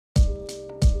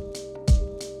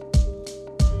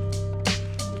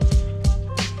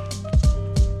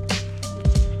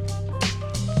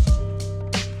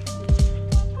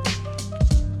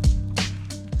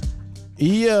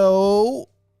Yo,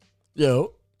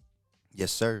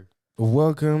 Yes, sir.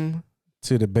 welcome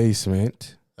to the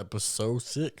basement, Episode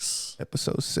 6.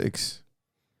 episode 6.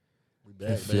 We back,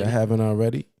 If baby. you haven't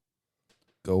already,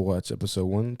 go watch episode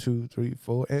 1, 2, 3,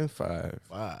 4, and 5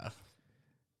 5.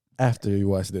 after you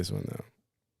watch this one, though.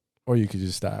 Or you could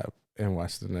just stop and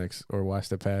watch the next, or watch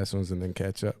the past ones and then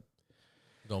catch up.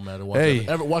 Don't matter. Watch,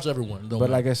 Hey. watch everyone. Don't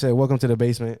But matter. like I said, welcome to the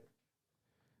basement.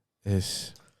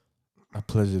 It's a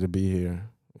pleasure to be here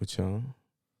with y'all.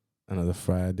 Another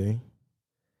Friday.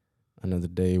 Another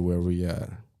day where we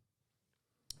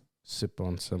sip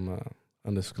on some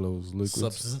undisclosed liquids.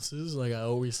 Substances, like I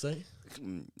always say.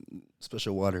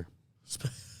 Special water.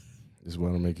 This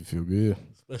want to make you feel good.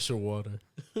 Special water.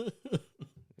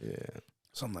 Yeah.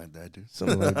 Something like that, dude.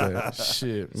 Something like that.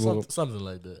 Shit. Well, Something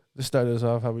like that. let's start this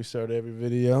off how we start every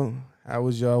video. How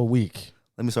was y'all week?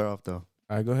 Let me start off though.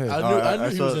 All right, go ahead. I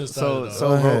knew he was gonna start it, so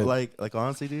Go bro, ahead. like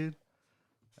honestly, dude.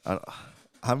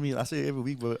 I mean, I say it every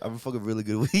week, but I'm a fucking really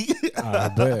good week. I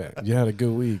bet. You had a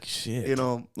good week. Shit. You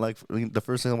know, like the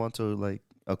first thing I want to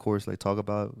of course, talk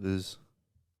about is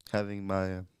having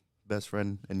my best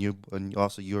friend and you, and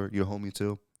also your homie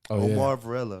too, Oh, Omar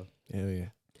Varela. Hell yeah.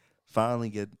 Finally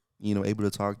get able to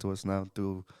talk to us now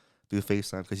through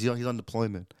FaceTime because he's on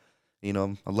deployment. You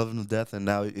know, I love him to death, and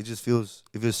now it just feels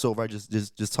so right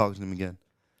just talking to him again.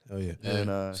 Hell yeah. Yeah.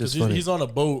 And Just Because funny. he's on a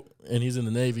boat and he's in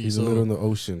the Navy. He's so in the middle of the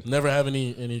ocean. never have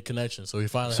any connection. So he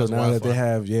finally So has now that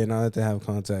Wi-Fi. now that they have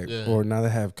contact, Yeah. or now they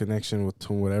have connection with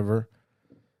to whatever,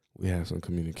 we have some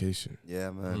communication.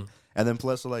 Yeah, man. Mhm. And then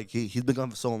plus, he's been gone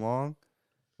for so long,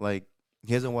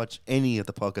 he hasn't watched any of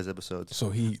the podcast episodes. So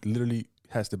he literally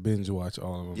has to binge watch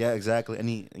all of them. Yeah, exactly.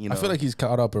 And I feel like he's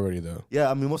caught up already though.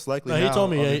 yeah, I mean, most likely. No, he now,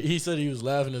 told me. I mean, He said he was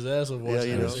laughing his ass off watching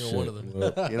you every know. single one of them.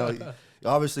 Well, you know,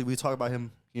 obviously we talk about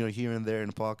him, here and there in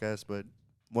the podcast, but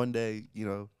one day,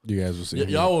 you guys will see. Y- him.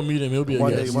 y'all will meet him. He'll be a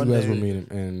One guest. day, you guys day- will meet him,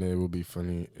 and it will be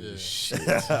funny. Yeah. As shit.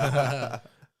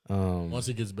 Once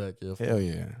he gets back, yeah. Hell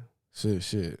yeah.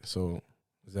 Shit. So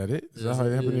is that it? Is that Yes, how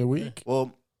it happened in your yeah. week?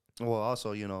 well,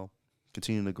 also,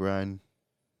 continue to grind.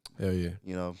 Hell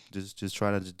yeah. Just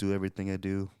trying to just do everything I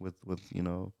do with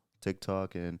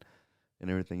TikTok and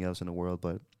everything else in the world.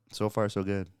 But so far, so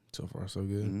good. So far, so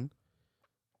good. Mhm.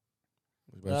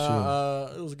 What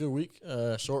about It was a good week.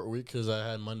 Short week because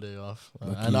I had Monday off.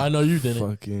 you? And I know you didn't.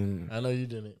 Fucking I know you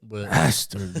didn't. But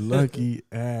bastard, lucky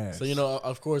ass. so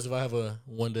of course, if I have a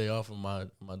one day off of my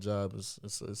job,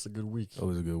 it's a good week. it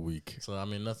was a good week. So I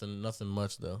mean, nothing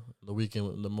much though.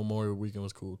 The Memorial weekend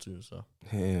was cool too. So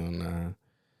Hell nah.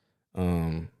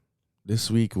 This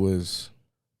week was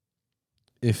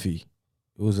iffy.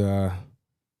 It was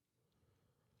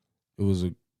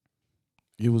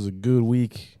a good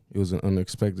week. It was an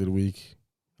unexpected week,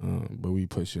 but we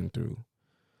pushing through.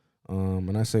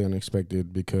 And I say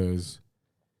unexpected because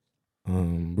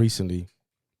recently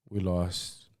we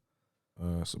lost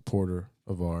a supporter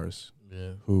of ours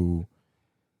yeah, who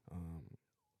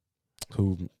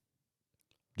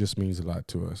just means a lot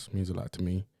to us, means a lot to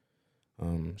me.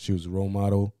 She was a role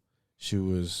model. She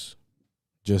was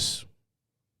just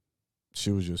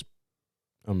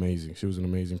amazing. She was an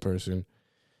amazing person.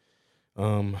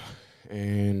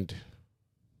 And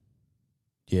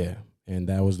yeah, and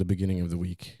that was the beginning of the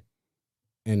week,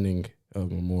 ending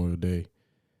of Memorial Day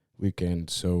weekend.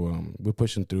 So we're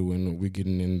pushing through and we're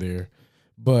getting in there,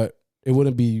 but it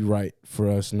wouldn't be right for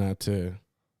us not to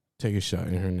take a shot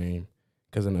in her name,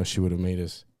 because I know she would have made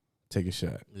us take a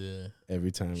shot yeah.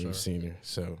 every time Sure. we've seen her.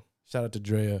 So shout out to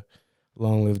Drea.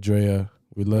 Long live Drea.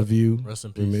 We love you. Rest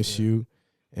in We peace. miss yeah. you.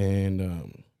 And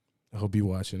I hope you're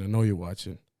watching. I know you're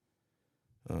watching.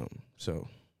 So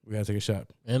we gotta take a shot.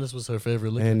 And this was her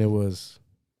favorite liquor. And it was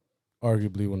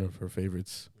arguably one of her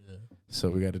favorites. Yeah. So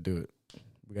we gotta do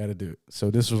it.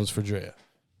 So this one's for Drea.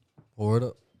 Pour it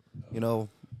up.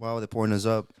 While they're pouring this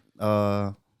up,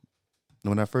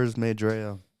 when I first met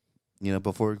Drea,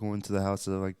 before going to the house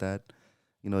and stuff like that,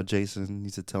 Jason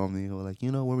used to tell me,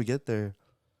 when we get there,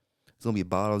 it's gonna be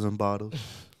bottles and bottles,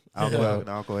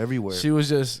 alcohol everywhere. She was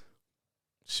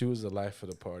the life of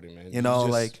the party,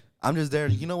 man. I'm just there.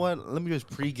 You know what? Let me just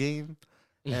pregame,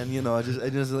 and I just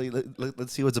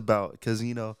let's see what's about. Because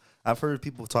I've heard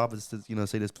people talk this,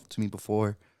 say this to me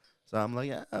before, so I'm like,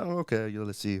 yeah, okay,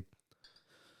 let's see.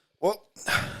 Well,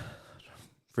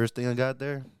 first thing I got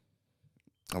there,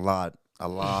 a lot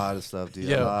of stuff, dude.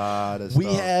 Yeah. A lot of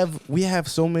stuff. we have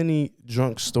so many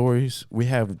drunk stories. We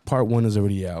have part 1 is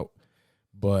already out,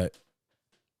 but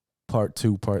part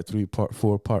 2, part 3, part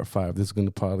 4, part 5. This is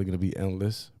probably gonna be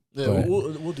endless. Yeah, But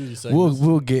we'll do these segments.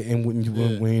 We'll get in when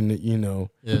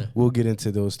Yeah. we'll get into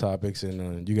those topics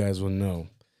and you guys will know.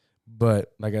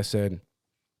 But like I said,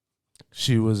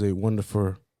 she was a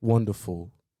wonderful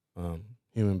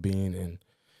human being, and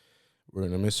we're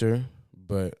gonna miss her.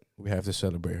 But we have to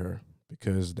celebrate her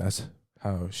because that's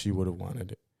how she would have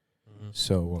wanted it.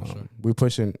 So Sure. we're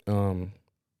pushing.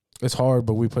 It's hard,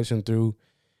 but we're pushing through,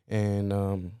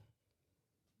 and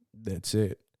that's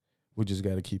it. We just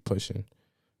got to keep pushing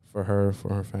for her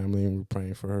family, and we're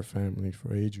praying for her family,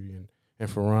 for Adrian, and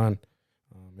for Ron.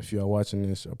 If you are watching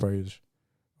this, our prayers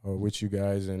are with you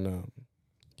guys. And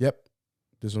yep,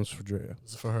 this one's for Drea.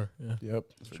 It's for her. Yeah. Yep.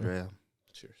 For Drea.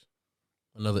 Cheers.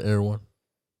 Another air one.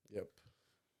 Yep.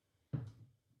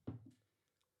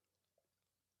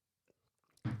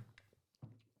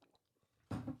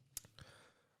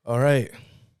 All right.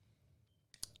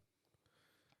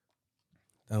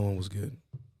 That one was good.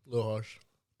 A little harsh.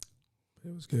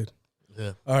 It was good.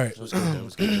 Yeah. All right. That was good. That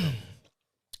was good.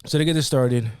 So to get this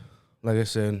started, like I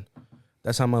said,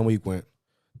 that's how my week went.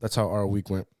 That's how our week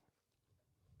went.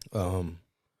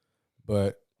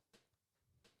 But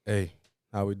hey,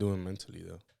 how we doing mentally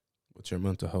though? What's your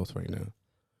mental health right now?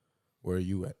 Where are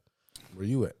you at? Where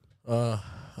you at?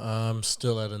 I'm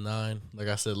still at a 9. Like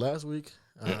I said last week,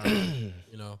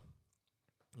 you know,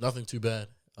 nothing too bad.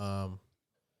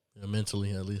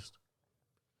 Mentally at least.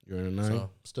 You're in a 9?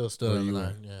 So still Where at a you 9.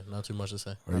 at? Yeah, not too much to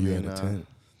say. Or are you at a 10?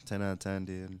 10 out of 10,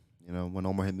 dude. You know, when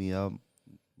Omar hit me up,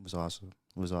 it was awesome.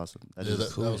 It was awesome. That's Yeah,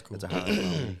 just that was cool. That's a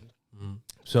highlight. Mhm.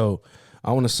 So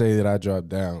I want to say that I dropped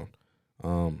down.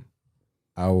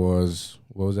 I was,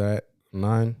 what was that?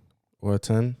 9 or a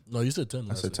 10? No, you said 10 I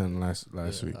last said week. 10 last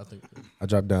Yeah, week. I think. I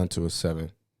dropped down to a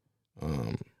 7.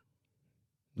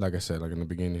 Like I said, like in the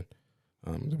beginning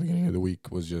of the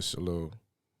week was just A little,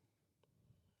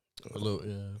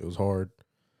 yeah. it was hard.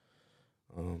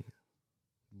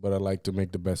 But I like to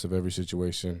make the best of every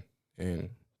situation and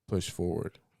push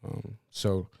forward.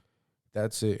 So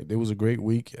that's it. It was a great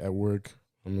week at work.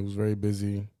 It was very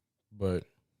busy, but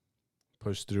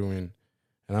pushed through and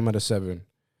I'm at a 7.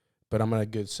 But I'm at a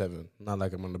good 7. Not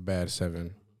like I'm on a bad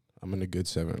 7. I'm in a good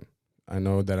 7. I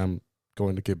know that I'm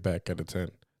going to get back at a 10.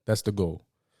 That's the goal.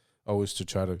 Always to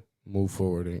try to move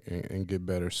forward and get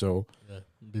better. So, Yeah,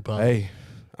 be positive. hey,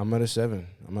 I'm at a 7.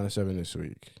 I'm at a 7 this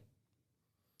week.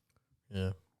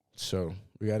 Yeah. So,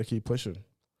 we got to keep pushing.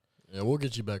 Yeah, we'll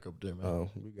get you back up there, man. Oh,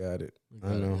 we got it. We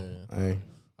I got it, know. yeah. Hey,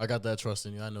 I got that trust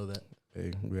in you. I know that.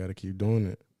 hey, we got to keep doing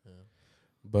it. Yeah.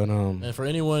 But And for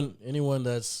anyone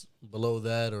that's below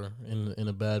that or in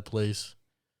a bad place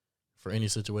for any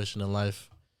situation in life,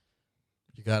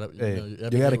 you gotta Hey, you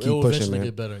gotta keep it'll pushing, eventually man.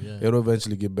 get better. Yeah, it'll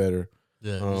eventually get better.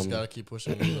 yeah. You just gotta keep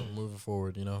pushing, moving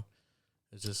forward. You know,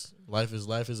 it's just life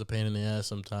is a pain in the ass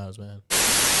sometimes, man.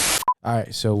 All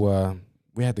right, so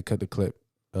we had to cut the clip.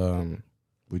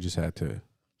 We just had to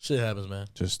Shit happens, man.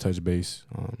 just touch base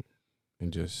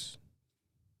and just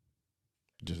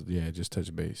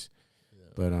touch base. Yeah.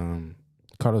 But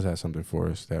Carlos has something for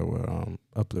us that will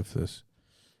uplift us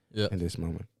Yeah. in this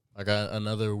moment. I got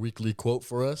another weekly quote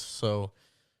for us. So,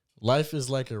 life is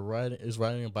like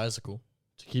riding a bicycle.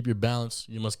 To keep your balance,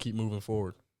 you must keep moving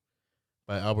forward.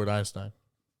 By Albert Einstein.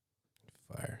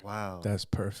 Fire. Wow. That's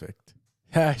perfect.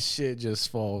 That shit just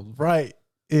falls right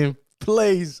in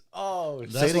place. Oh,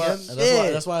 Say it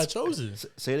again? That's why I chose it.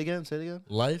 Say it again. Say it again.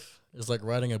 Life is like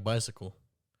riding a bicycle.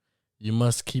 You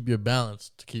must keep your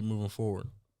balance to keep moving forward.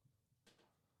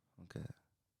 Okay.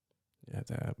 You have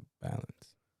to have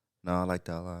balance. No, I like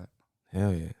that a lot.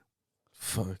 Hell yeah.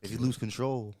 Fuck. If you lose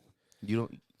control, you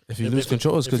don't. If you if- lose if-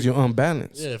 control, it's if because you- you're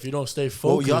unbalanced. Yeah, if you don't stay Well,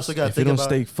 focused. you also got to If you think don't about.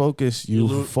 stay focused, you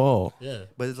lose- fall. Yeah.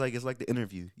 But it's like the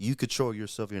interview. You control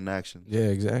yourself, your actions. Yeah,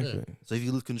 exactly. So if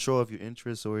you lose control of your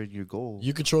interests or your goals,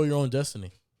 You control your own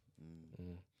destiny.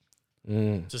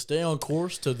 Mm. To stay on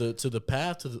course to the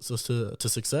path to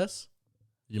success,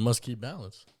 you must keep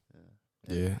balance.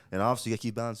 Yeah. and obviously you gotta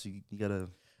keep balance. You gotta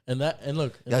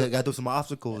Look, gotta do some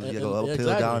obstacles. You gotta go uphill,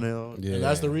 exactly. downhill. Yeah. And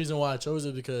that's the reason why I chose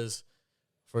it, because,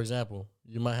 for example,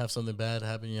 you might have something bad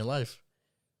happen in your life.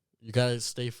 You gotta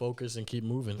stay focused and keep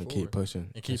moving And forward. keep pushing.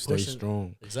 And keep stay pushing.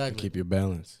 strong. Exactly. And keep your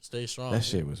balance. Stay strong. That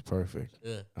shit was perfect.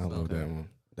 Yeah. I love that one.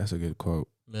 That's a good quote.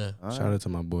 Yeah. All Shout right. out to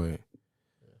my boy,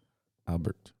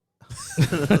 Albert.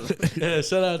 Yeah.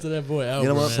 Shout out to that boy Albert. You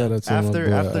know what? Man. Shout out to my boy,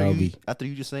 Albie. after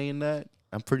you just saying that,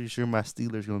 I'm pretty sure my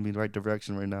Steelers gonna be in the right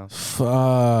direction right now.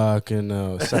 Fucking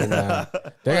no. Say nah.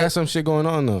 They got some shit going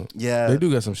on though. Yeah, They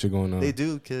do got some shit going on. They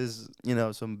do, because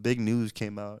some big news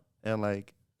came out, and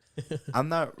like I'm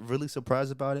not really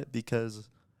surprised about it, because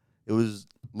it was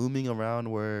looming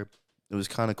around where it was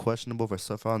kind of questionable for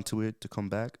Stephon Tuitt to come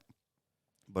back,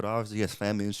 but obviously he has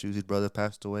family issues. His brother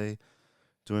passed away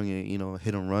during a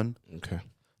hit and run, Okay.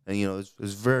 and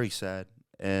it's very sad.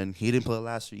 and he didn't play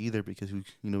last year either because he was,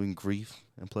 in grief,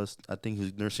 and plus I think he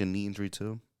was nursing a knee injury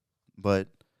too. But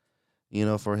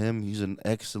for him, he's an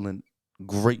excellent,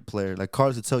 great player. Like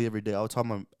Carlos would tell you every day. I would talk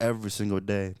about him every single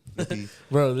day.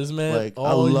 Bro, this man, Like I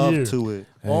all love year, Tua.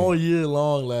 all year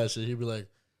long last year, he'd be like,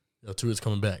 "Yo, Tua's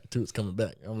coming back. Tua's coming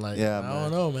back." I'm like, Yeah, I man.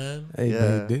 don't know, man. Hey, Yeah.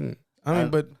 but he didn't. I mean, I-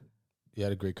 but he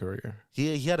had a great career.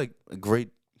 He had a great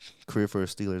career for the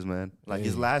Steelers, man. Like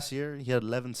his Hey. last year, he had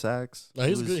 11 sacks. No,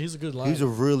 he's good. He's a good line. He's a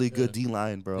really good Yeah. D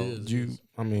line, bro. He is. You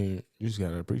just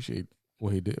gotta appreciate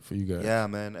what he did for you guys. Yeah,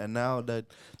 man. And now that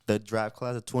draft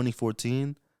class of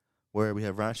 2014, where we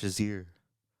have Ryan Shazier,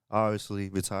 obviously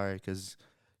retired because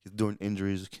he's doing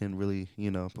injuries, can really,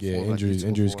 perform Yeah, like he injuries. used to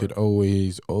Injuries before. could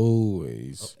always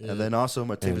Yeah. And then also end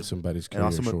Martavis, somebody's and career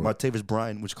also short. Martavis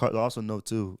Bryant, which Carl also know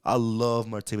too. I love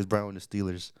Martavis Bryant with the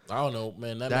Steelers. I don't know,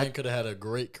 man. That That- man could have had a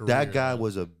great career. That guy man.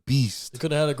 was a beast. He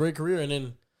could have had a great career, and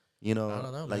then You know, I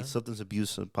don't know, like man. substance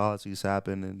abuse and policies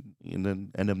happen, and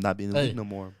then end up not being in the Hey. league no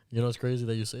more. you know it's crazy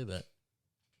that you say that.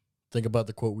 Think about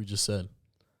the quote we just said.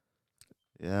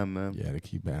 Yeah, man. Yeah, to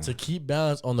keep balance. To keep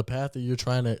balance on the path that you're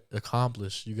trying to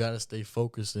accomplish, you got to stay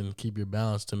focused and keep your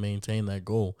balance to maintain that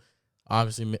goal.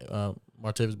 Obviously, Martavis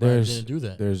Bryant There's- didn't do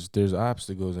that. There's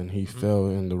obstacles, and he Mhm. fell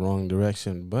in the wrong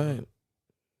direction. But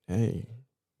hey,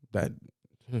 that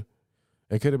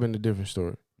it could have been a different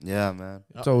story. Yeah, man.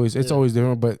 It's always Yeah.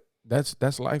 different, but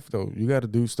that's life though. You got to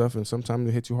do stuff, and sometimes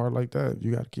it hits you hard like that.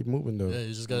 You got to keep moving though. Yeah,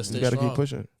 you just got to stay you got to strong. keep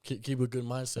pushing. Keep a good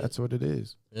mindset. That's what it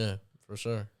is. Yeah, for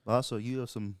sure. But also, you have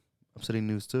some upsetting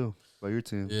news too about your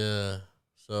team. Yeah.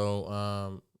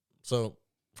 So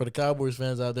for the Cowboys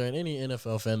fans out there and any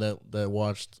NFL fan that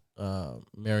watched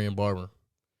Marion Barber,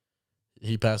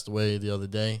 he passed away the other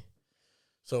day.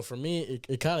 So for me,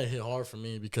 it kind of hit hard for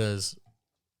me because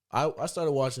I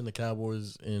started watching the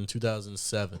Cowboys in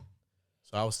 2007.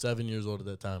 So I was 7 years old at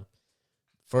that time.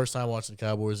 First time watching the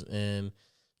Cowboys, and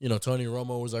Tony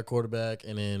Romo was our quarterback,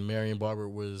 and then Marion Barber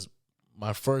was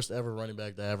my first ever running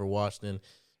back that I ever watched. And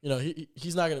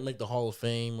he's not gonna make the Hall of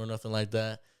Fame or nothing like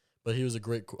that, but he was a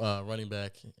great running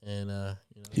back, and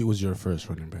He was your first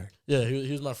running back. yeah,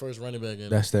 he was my first running back. And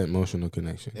That's that emotional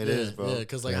connection. It is, bro. Yeah,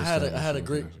 because like I That's had that I had a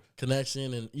emotional great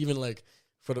connection, and even like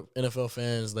for the NFL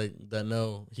fans like that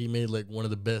know, he made like one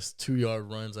of the best 2-yard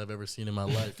runs I've ever seen in my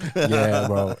life. Yeah,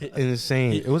 bro.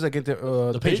 Insane. It was like the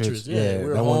Patriots, Patriots. yeah, we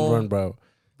were that home. one run, bro.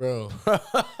 Bro,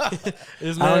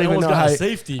 this I man don't even almost know got how a he-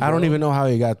 safety. I don't bro. even know how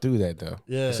he got through that though.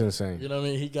 Yeah, It's insane. You know what I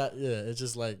mean? He got It's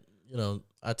just like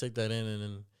I take that in, and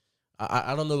then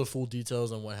I don't know the full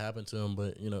details on what happened to him,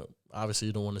 but obviously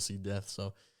you don't want to see death,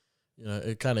 so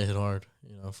it kind of hit hard,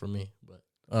 for me.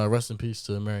 But rest in peace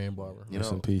to Marion Barber. You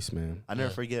Rest know, in peace, man. I never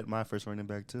Yeah. forget my first running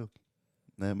back too.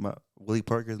 Man, Willie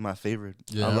Parker is my favorite.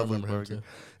 Yeah, I love Willie remember him Parker. too.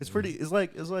 It's pretty. It's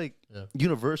like Yeah.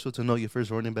 universal to know your first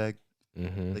running back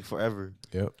Mm-hmm. like forever.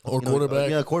 Yep. Or You know, quarterback,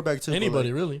 yeah, quarterback too. but, anybody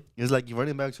like, really. it's like your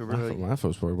running backs are really My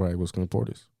first quarterback was Clint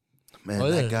Portis. man. Oh,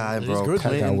 yeah. That guy, He's bro. good. That guy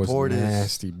Clinton was Portis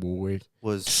nasty, boy.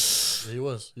 was. Yeah, he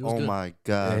was. Oh good. my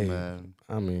god, Hey. man.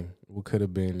 I mean, what could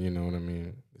have been, you know what I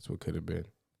mean? It's what could have been.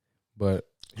 But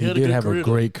He he, had a did good have career, a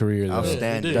though. great career, though.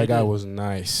 Outstanding. Yeah, That he guy did. was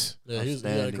nice. Yeah, he had a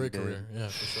Outstanding great dude. career. Yeah,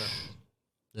 for sure.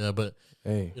 Yeah, but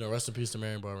Hey, rest in peace to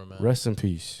Marion Barber, man. rest in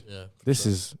peace. Yeah, for This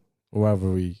sure. is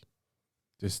rivalry.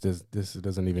 This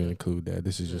doesn't even Yeah. include that.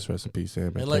 This is Yeah. just rest in peace to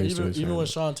him. and like praise to his even when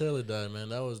family. Sean Taylor died, man,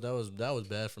 that was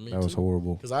bad for me. That was too.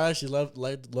 horrible. Because I actually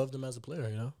loved him as a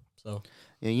player, So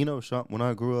Yeah, Sean. When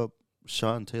I grew up,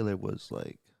 Sean Taylor was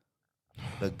like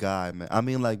the guy, man. I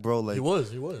mean, like, bro, like he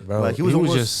was. Bro, Like, he he was was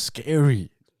almost- just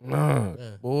scary.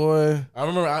 Yeah. Boy. I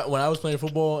remember when I was playing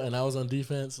football and I was on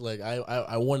defense, like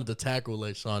I wanted to tackle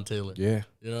like Sean Taylor. Yeah.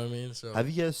 You know what I mean? So have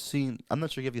you guys seen? I'm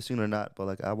not sure if you've seen it or not, but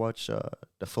like I watch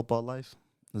the Football Life.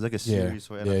 There's like a Yeah. series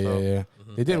for Yeah, NFL. yeah.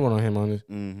 mhm. They did one on him on it.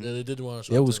 Mm-hmm. Yeah, they did want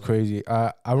to. It was crazy.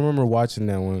 I remember watching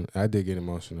that one. I did get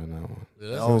emotional in that one. Yeah, It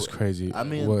that's, Oh, was crazy. I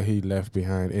mean- what he left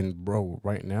behind. And bro,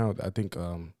 right now, I think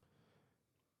I'm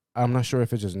not sure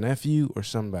if it's his nephew or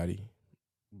somebody.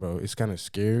 Bro, it's kind of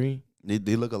scary.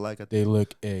 They look alike. I think. They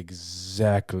look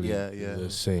exactly Yeah, yeah. the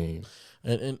same.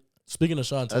 and speaking of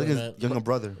Sean I Taylor, think man, his younger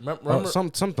brother. remember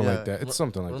Something Yeah. like that. It's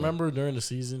something like remember during the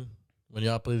season when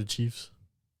y'all played the Chiefs,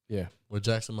 that. Yeah. what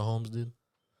Jackson Mahomes did?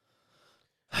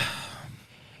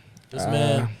 This Uh,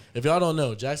 man, if y'all don't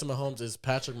know, Jackson Mahomes is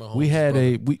Patrick Mahomes.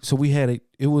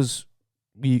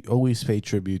 We always pay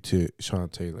tribute to Sean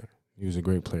Taylor. He was a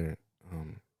great player.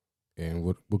 And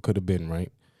what could have been,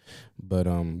 right? But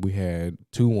we had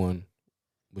 2-1,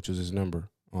 which was his number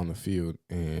on the field,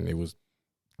 and it was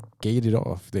gated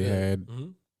off. They had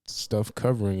Mhm. stuff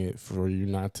covering it for you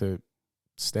not to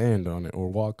stand on it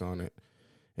or walk on it.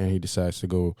 And he decides to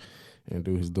go and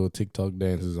do his little TikTok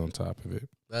dances on top of it.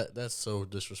 That's so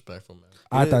disrespectful, man.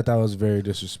 I It thought that was very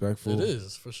disrespectful. It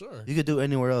is for sure. You could do it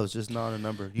anywhere else, just not a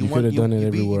number. You could have done it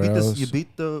everywhere else. You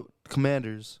beat the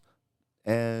Commanders,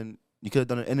 and you could have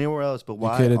done it anywhere else. But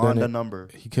why coulda on done the it- number?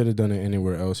 He could have done it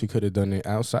anywhere else. He could have done it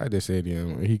outside the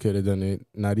stadium. He could have done it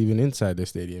not even inside the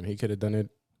stadium. He could have done it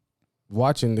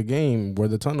watching the game where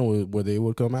the tunnel was, where they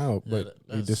would come out. Yeah, But he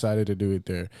that's- decided to do it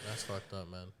there. That's fucked up,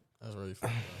 man. That's really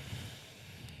fucked up.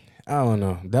 I don't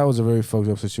know. That was a very fucked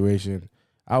up situation.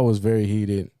 I was very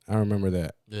heated. I remember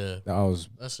that. Yeah, I was,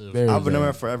 that's it. Very- I'll sad. remember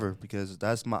it forever because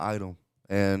that's my idol,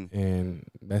 and and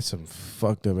that's some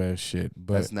fucked up ass shit.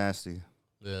 But that's nasty.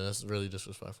 Yeah, that's really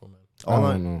disrespectful, man. I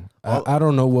don't know. I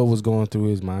don't know what was going through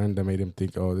his mind that made him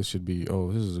think, oh, this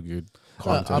is a good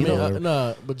content. I mean, or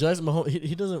whatever. but Jackson Mahomes,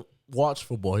 he doesn't watch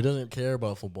football. He doesn't care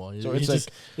about football. So It's it's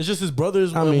just his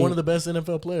brother's I mean- one of the best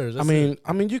NFL players. That's it.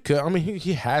 you could. I mean,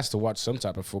 he has to watch some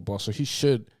type of football, so he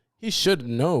should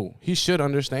know. He should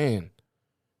understand.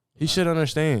 He should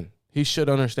understand. He should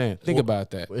understand. Think Well-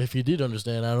 about that. If he did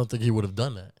understand, I don't think he would have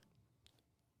done that.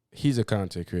 He's a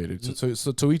content creator,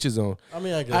 so to each his own. I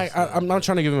mean, I guess I'm not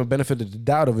trying to give him a benefit of the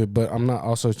doubt of it, but I'm not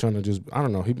also trying to just, I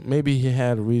don't know. Maybe he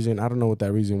had a reason. I don't know what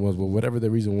that reason was, but whatever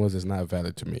the reason was, it's not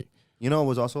valid to me. You know what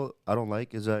was also I don't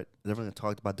like is that they never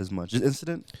talked about this much. This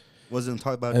incident wasn't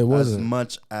talked about It as wasn't.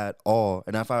 much at all,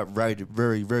 and I found it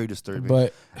very, very disturbing.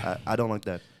 But I don't like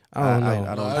that. I don't know. I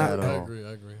don't No, like that at I all. agree.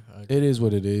 It is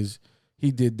what it is.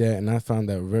 He did that, and I found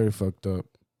that very fucked up.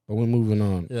 But we're moving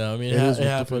on. Yeah, I mean, It it is what the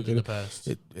happened fuck in it the past.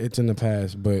 It's in the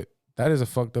past, but that is a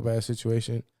fucked up ass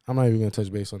situation. I'm not even gonna touch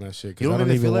base on that shit You because know I what don't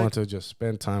made me even feel want to just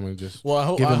spend time and just Well, I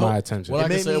hope. give I him my hope attention. what It I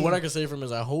can made say, me- what I can say from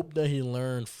is, I hope that he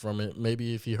learned from it.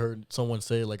 Maybe if he heard someone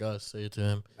say it like us, say it to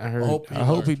him. I heard. hope I he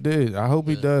hope he learned. did. I hope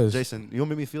he Yeah. does. Jason, you know what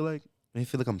made me feel like? Made me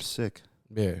feel like I'm sick.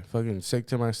 Yeah, fucking sick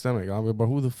to my stomach. I mean, but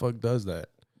who the fuck does that?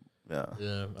 Yeah.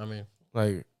 Yeah, I mean,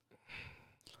 Like,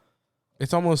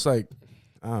 it's almost like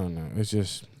I don't know. It's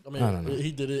just I don't know.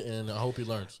 he did it, and I hope he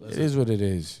learns. That's it is what it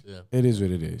is. Yeah, It is what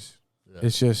it is. yeah.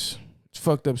 It's just it's a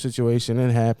fucked up situation.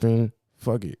 It happened.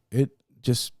 Fuck it. It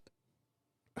just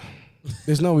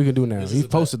there's nothing we can do now. This He is a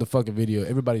bad- posted the fucking video.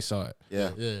 Everybody saw it.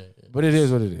 Yeah. yeah. But it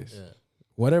is what it is. Yeah.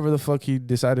 Whatever the fuck he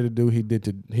decided to do, he did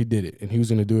it, and he was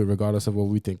gonna do it regardless of what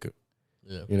we think.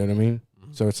 Yeah. You know what I mean?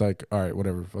 Mhm. So it's like, all right,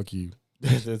 whatever. Fuck you.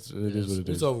 It is what it It's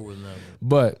is. over with now, man.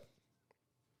 But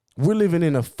we're living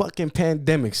in a fucking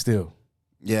pandemic still.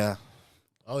 Yeah.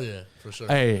 Oh yeah, for sure.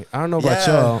 Hey, I don't know about Yes.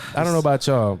 y'all. I don't know about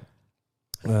y'all.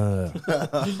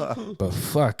 But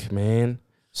fuck, man.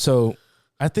 So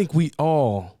I think we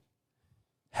all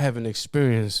have an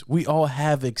experience. We all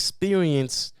have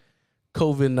experienced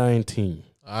COVID-19.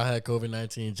 I had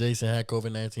COVID-19. Jason had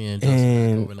COVID-19, and And Justin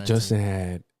had COVID-19. Justin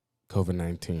had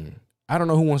COVID-19. I don't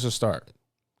know who wants to start.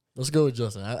 Let's go with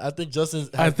Justin. I think Justin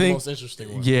I has the think- most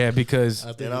interesting one. Yeah, because I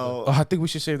think You know. I think we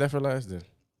should save that for last then.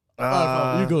 All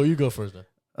right, fine. You go first then.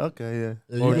 Okay. Yeah.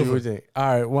 Yeah, Or you do go you first. think? All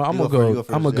right. Well, I'm You gonna go first, you go.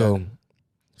 go I'm first, gonna go.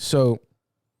 So,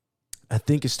 I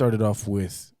think it started off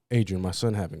with Adrian, my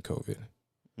son, having COVID.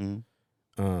 Mhm.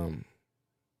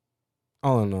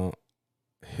 All in all,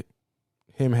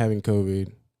 him having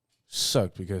COVID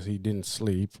sucked because he didn't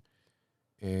sleep,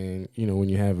 and you know when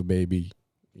you have a baby,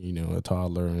 you know a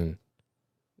toddler, and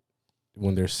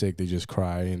when they're sick, they just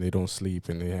cry and they don't sleep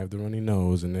and they have the runny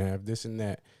nose and they have this and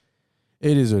that.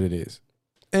 It is what it is.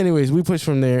 Anyways, we pushed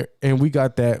from there and we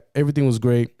got that. Everything was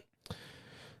great.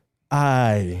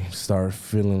 I started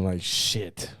feeling like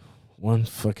shit one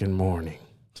fucking morning.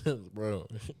 Bro.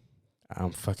 I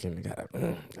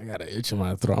got an itch in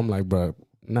my throat. I'm like, bro,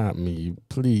 not me.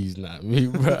 Please, not me,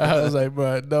 bro. I was like,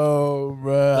 bro, no,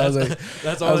 bro. I was like,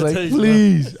 That's I all was it like, takes.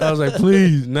 please. I was like,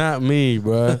 please, not me,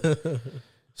 bro. Bro.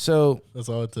 So That's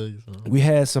all it takes. Man. we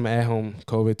had some at-home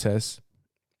COVID tests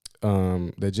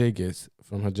that Jay gets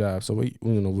from her job. So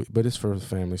but it's for the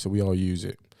family, so we all use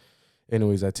it.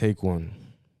 Anyways, I take one.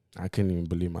 I couldn't even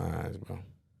believe my eyes, bro.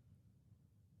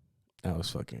 I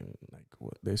was fucking like,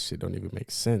 what? This shit don't even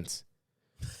make sense.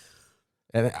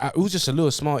 And it was just a little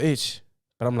small itch,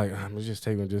 but I'm like, I'm just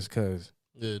taking just cause.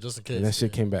 Yeah, just in case. And that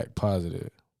shit yeah. came back positive.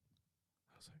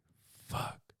 I was like,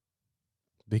 fuck,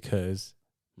 because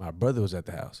my brother was at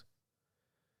the house.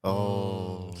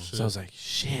 Oh. shit. So I was like,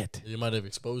 shit. You might have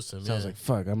exposed him. So I was yeah. like,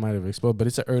 fuck, I might have exposed, but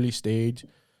it's an early stage.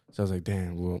 So I was like,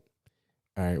 damn, well,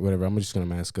 all right, whatever. I'm just gonna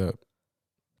mask up,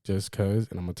 just cause,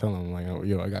 and I'm gonna tell him like,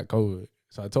 yo, I got COVID.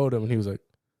 So I told him, and he was like,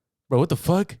 bro, what the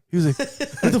fuck? He was like,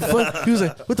 what the fuck? He was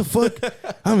like, what the fuck?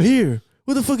 I'm here.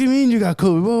 What the fuck you mean you got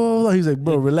COVID? Blah, blah, blah. He's like,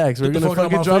 bro, relax. We're Get the gonna fuck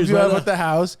out fucking my drop face you right off now. at the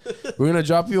house. We're gonna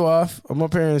drop you off at my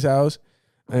parents' house.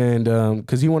 And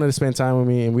because he wanted to spend time with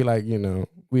me, and we like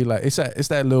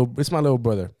it's my little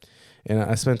brother, and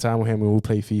I spent time with him and we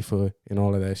play FIFA and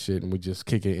all of that shit, and we just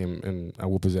kick it and I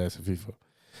whoop his ass in FIFA.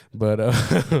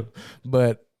 But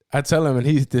but I tell him, and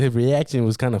the reaction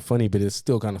was kind of funny, but it's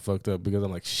still kind of fucked up because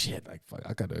I'm like, shit, like fuck,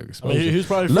 I gotta expose. He was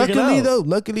probably freaking out.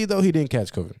 Luckily though, he didn't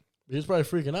catch COVID. He was probably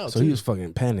freaking out. So too. he was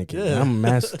fucking panicking. Yeah. I'm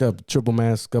masked up, triple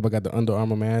masked up. I got the Under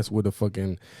Armour mask with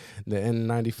the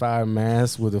N95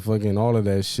 mask with the fucking all of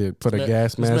that shit. Put a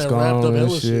gas mask on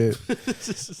and shit.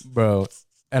 Bro.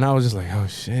 And I was just like, oh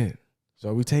shit.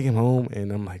 So we take him home and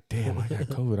I'm like, damn, I got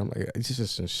COVID. I'm like, he's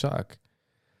just in shock.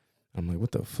 I'm like,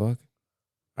 what the fuck?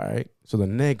 All right. So the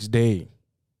next day,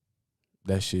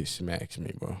 that shit smacks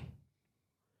me, bro.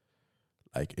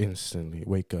 Like instantly,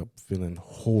 wake up feeling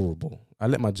horrible. I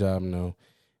let my job know,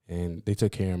 and they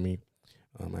took care of me.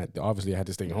 Obviously, I had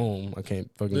to stay home. I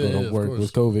can't fucking go to work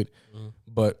with COVID.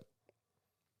 But,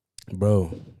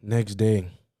 bro, next day,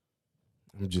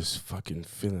 I'm just fucking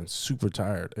feeling super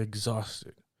tired,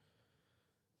 exhausted.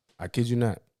 I kid you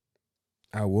not.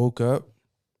 I woke up.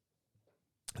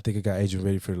 I think I got Adrian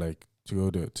ready for to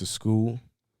go to school,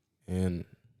 and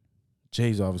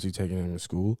Jay's obviously taking him to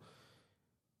school.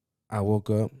 I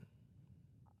woke up.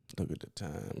 Look at the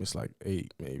time. It's like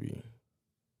 8 maybe.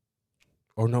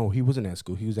 Or no, he wasn't at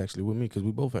school. He was actually with me because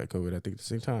we both had COVID, I think, at the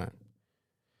same time.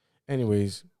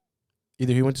 Anyways,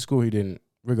 either he went to school or he didn't.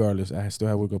 Regardless, I still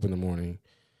had to wake up in the morning.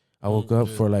 I woke up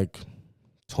for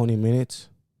 20 minutes.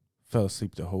 Fell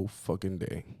asleep the whole fucking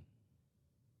day.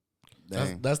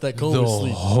 That's that COVID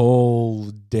sleep. The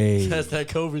whole day. That's that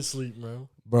COVID sleep, bro.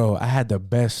 Bro, I had the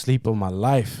best sleep of my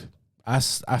life. I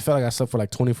felt like I slept for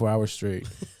 24 hours straight.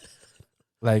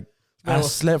 I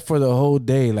slept for the whole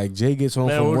day. Jay gets home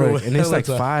from work, and it's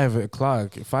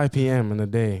 5 p.m. in the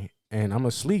day, and I'm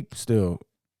asleep still.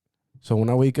 So when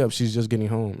I wake up, she's just getting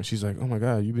home, and she's like, "Oh my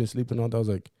God, you been sleeping all day?" I was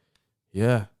like,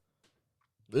 "Yeah."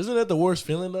 Isn't that the worst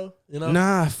feeling though? You know?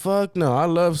 Nah, fuck no. I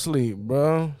love sleep,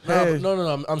 bro.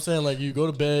 No. I'm saying you go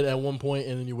to bed at one point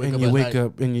and then you wake up. And you wake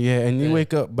up, and you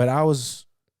wake up. But I was.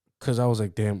 Cause I was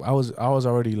like, damn, I was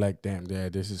already like, damn,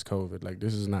 Dad, this is COVID.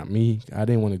 This is not me. I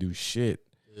didn't want to do shit.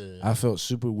 Yeah. I felt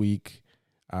super weak.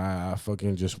 I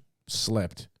fucking just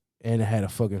slept and I had a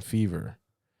fucking fever.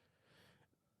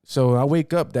 So I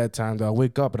wake up that time. I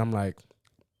wake up and I'm like,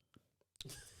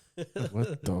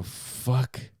 what the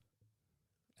fuck?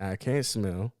 I can't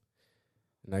smell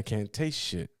and I can't taste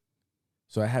shit.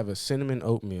 So I have a cinnamon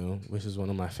oatmeal, which is one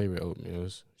of my favorite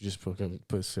oatmeals. Just put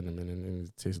cinnamon in and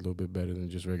it tastes a little bit better than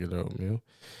just regular oatmeal.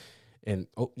 And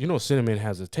cinnamon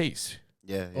has a taste.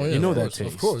 Yeah. Oh, yeah, you know that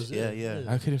taste. Of course. Yeah.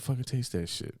 I couldn't fucking taste that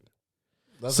shit.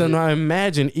 So now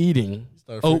imagine eating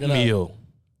oatmeal.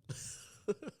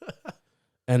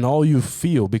 And all you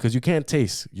feel, because you can't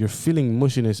taste, you're feeling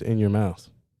mushiness in your mouth.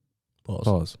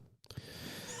 Pause.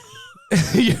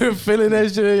 You're feeling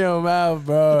that shit in your mouth,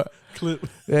 bro. Clip.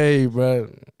 Hey, bro.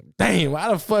 Damn,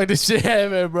 why the fuck this shit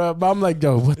happen, bro? But I'm like,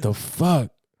 yo, what the fuck?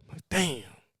 I'm like, damn.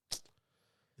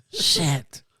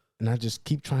 Shit. And I just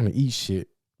keep trying to eat shit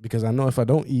because I know if I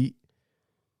don't eat,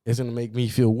 it's going to make me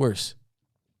feel worse.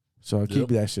 So I keep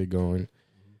that shit going.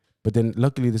 But then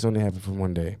luckily this only happened for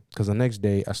one day because the next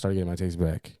day I started getting my taste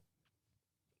back.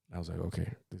 I was like,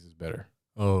 okay, this is better.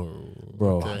 Oh,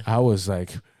 bro, okay. I was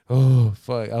like, oh,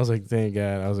 fuck. I was like, thank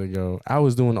God. I was like, yo, I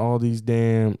was doing all these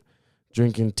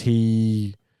drinking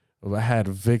tea. I had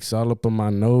Vicks all up in my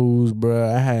nose, bro.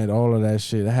 I had all of that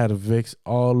shit. I had a Vicks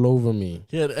all over me.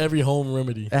 He had every home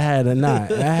remedy. I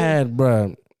had,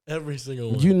 bro. Every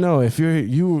single one. You know, if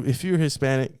you're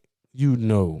Hispanic, you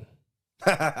know.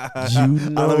 You know. I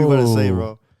don't know what you're about to say,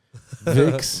 bro.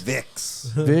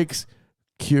 Vicks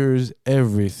cures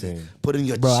everything. Put it in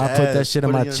your bro, chest. I put that shit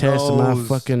in my chest and my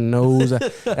fucking nose.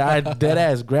 I dead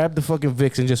ass grabbed the fucking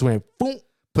Vicks and just went boom.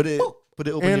 Put it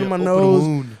in my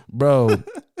nose, bro.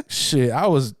 Shit, I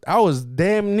was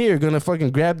damn near gonna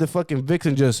fucking grab the fucking Vicks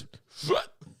and just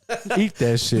eat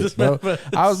that shit, bro.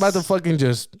 I was about to fucking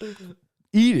just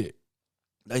eat it.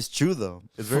 That's true though.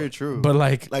 It's very true. But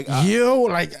I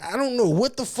don't know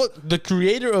what the fuck. The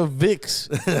creator of Vicks.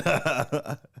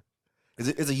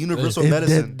 It's a universal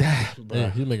medicine. Yeah,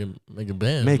 he's making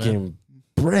bands, making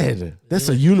bread. That's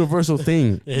a universal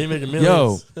thing. Yeah, he making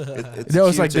millions. Yo,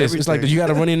 it's like this. It's like you got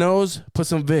a runny nose, put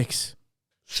some Vicks.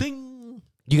 Shing.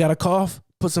 You got a cough,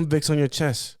 put some Vicks on your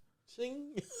chest.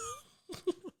 Shing.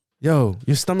 Yo,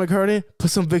 your stomach hurting, put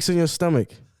some Vicks in your stomach.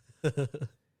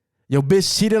 Your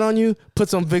bitch cheated on you, put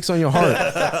some Vicks on your heart.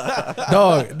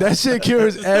 Dog, that shit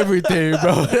cures everything,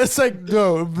 bro. It's like,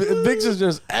 bro, Vicks is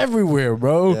just everywhere,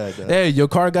 bro. Yeah, it does. Hey, your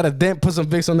car got a dent, put some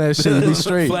Vicks on that shit, you be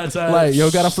straight. Flat tire. Like,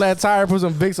 yo, got a flat tire, put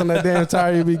some Vicks on that damn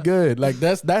tire, you be good. Like,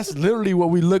 that's literally what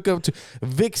we look up to.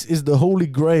 Vicks is the holy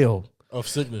grail Of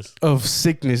sickness. of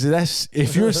sickness. That's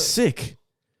if you're sick.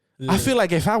 I feel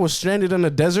like if I was stranded in a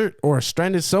desert or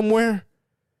stranded somewhere,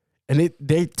 and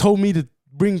they told me to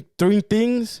bring 3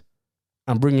 things,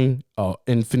 I'm bringing an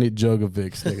infinite jug of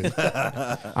Vicks,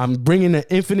 nigga. I'm bringing an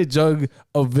infinite jug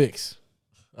of Vicks.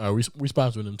 All right, we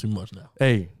sponsoring them too much now.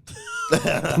 Hey,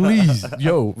 please,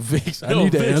 yo, Vicks. I Yo,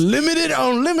 need Vicks. an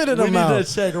unlimited We need amount.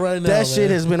 that check right now. That shit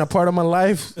man. has been a part of my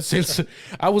life since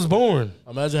I was born.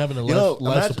 Imagine having a You know,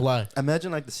 life supply.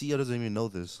 Imagine like the CEO doesn't even know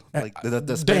this. Like the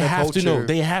They Hispanic have to know. culture-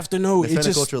 They have to know. the It Hispanic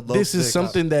just culture loves this is Vicks.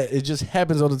 something that it just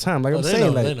happens all the time. Like Oh, I'm they saying,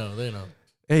 know, like, they know.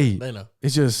 hey, They know.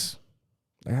 it's just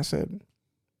like I said.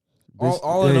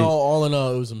 All in all,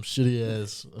 it was some shitty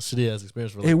ass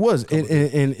experience for. It was, couple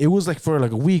and it was like for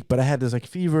like a week, but I had this like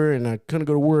fever, and I couldn't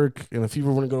go to work, and the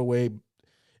fever wouldn't go away.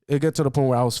 It got to the point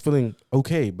where I was feeling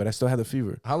okay, but I still had the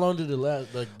fever. How long did it last?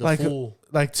 Like, Full.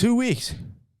 Like 2 weeks.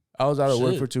 I was out of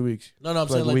work Shit. for 2 weeks. No, I'm like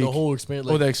saying a like the week. whole experience.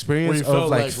 The Like, experience where you of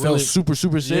like felt really- super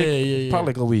sick. yeah.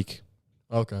 Probably like a week.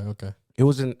 Okay. It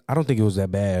wasn't. I don't think it was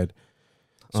that bad.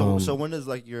 So when does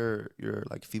like your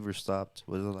like fever stopped?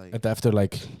 Was it like After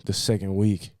like the second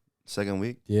week, second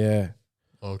week? yeah,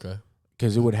 Okay.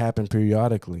 because it would happen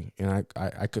periodically, and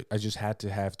I just had to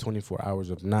have 24 hours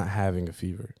of not having a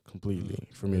fever completely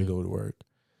for me to go to work,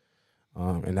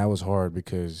 and that was hard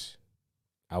because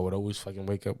I would always fucking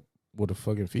wake up with a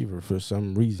fucking fever for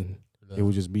some reason. It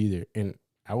would just be there, and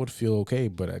I would feel okay,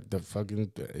 but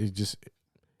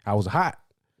I was hot,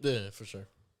 Yeah, for sure.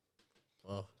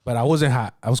 Well, but I wasn't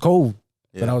hot. I was cold,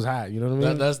 but Yeah. I was hot. You know what I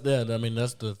mean? that's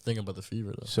the thing about the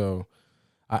fever though. So,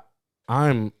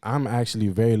 I'm actually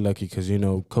very lucky because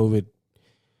COVID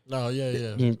No,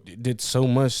 yeah. did so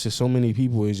much to so many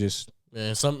people. It's just Yeah,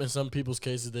 in some people's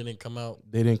cases they didn't come out,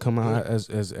 they didn't come out as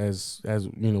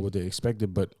what they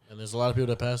expected. But and there's a lot of people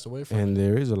that passed away from it. and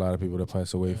there is a lot of people that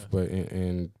pass away.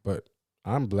 Yeah. But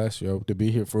I'm blessed, yo, to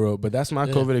be here for real. But that's my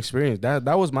Yeah. COVID experience. That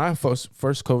was my first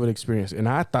COVID experience, and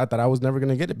I thought that I was never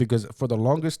gonna get it because for the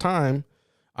longest time,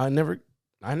 I never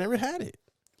had it.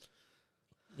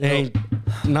 And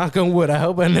knock on wood, I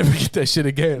hope I never get that shit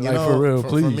again. You Like know, for real,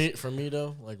 please. For me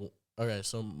though, like okay,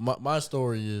 so my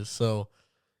story is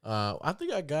I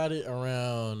think I got it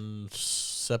around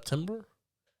September.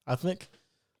 I think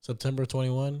September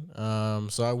 21.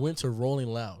 So I went to Rolling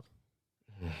Loud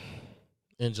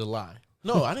in July.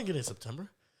 No, I didn't get it in September.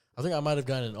 I think I might have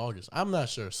gotten it in August. I'm not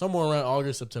sure. Somewhere around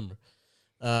August, September.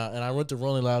 And I went to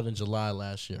Rolling Loud in July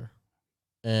last year.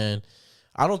 And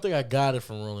I don't think I got it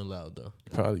from Rolling Loud though.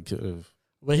 Probably could have.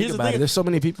 But here's the About it. thing. There's so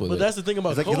many people. But there. that's the thing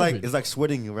about It's like, COVID. it's like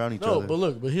sweating around each No, other. but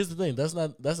look, but here's the thing. That's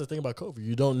the thing about COVID.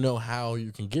 You don't know how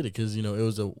you can get it because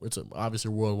it's obviously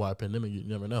a worldwide pandemic. You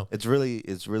never know. It's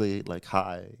really like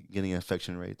high getting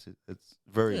infection rates. It's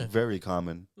very Yeah. very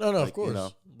common. No, Like, of course. you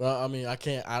know. But I mean, I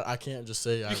can't just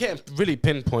say you can't really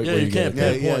pinpoint. Yeah, where you can't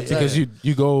get it. pinpoint because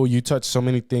exactly. you touch so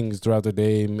many things throughout the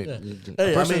day.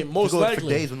 Hey, I Person mean, most could go for likely.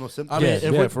 days with no symptoms. I mean,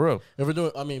 if we're- for real. If we're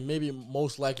doing, I mean, maybe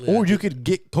most likely. Or I you think- could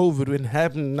get COVID and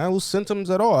have no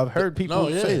symptoms at all. I've heard people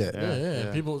say that.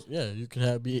 Yeah. People, you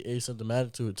can be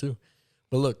asymptomatic to it too.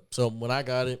 But look, so when I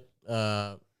got it,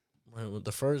 the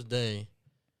first day,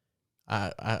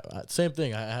 I same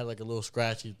thing. I had like a little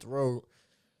scratchy throat,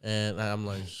 and I'm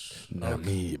like, Not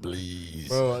me, please.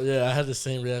 bro, yeah, I had the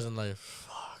same reaction. Like,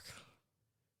 fuck,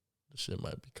 this shit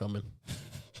might be coming.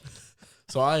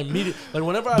 So I immediately, like,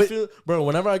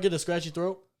 whenever I get a scratchy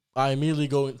throat, I immediately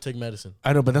go and take medicine.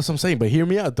 I know, but that's what I'm saying. But hear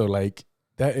me out though. Like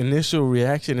that initial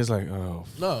reaction is like, oh,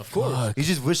 No, of course. fuck. You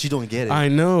just wish you don't get it. I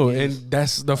know, Yes. and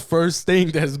that's the first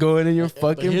thing that's going in your But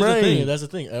fucking here's the thing, brain. that's the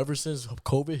thing. Ever since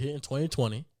COVID hit in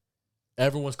 2020,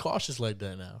 everyone's cautious like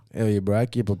that now. Hell yeah, bro! I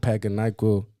keep a pack of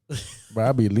NyQuil. Bro,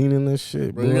 I be leaning this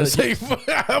shit, Bro, bro. you It's gotta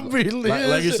like, I be leaning.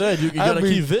 Like you this said, you shit. gotta I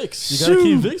be- keep Vicks. You gotta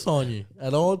keep Shoot. Vicks on you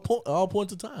at all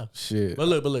points of time. Shit. But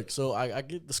look. So I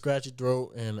get the scratchy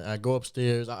throat and I go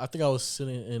upstairs. I think I was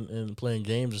sitting and playing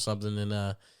games or something, and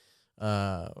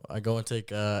I go and take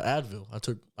Advil.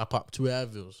 I popped 2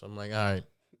 Advils. I'm like, all right.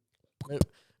 I was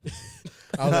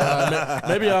like, all right,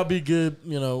 maybe I'll be good,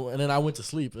 And then I went to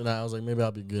sleep, and I was like, maybe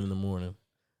I'll be good in the morning.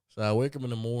 So I wake up in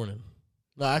the morning.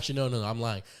 No, actually, no, I'm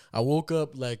lying. I woke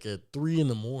up like at 3 in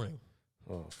the morning.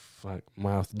 Oh fuck,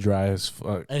 mouth dry as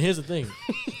fuck. And here's the thing,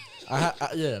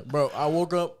 bro. I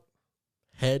woke up,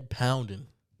 head pounding.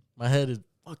 My head is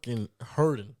fucking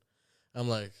hurting. I'm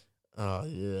like, Oh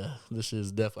yeah, this shit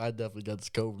is I definitely got this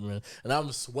COVID, man, and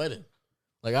I'm sweating,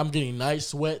 like I'm getting night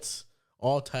sweats,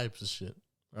 all types of shit.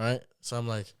 All right, so I'm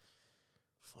like,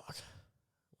 fuck,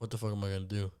 what the fuck am I gonna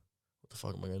do? What the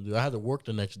fuck am I gonna do? I had to work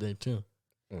the next day too.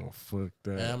 Oh fuck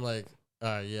that. And I'm like, all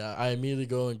right, yeah. I immediately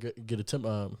go and get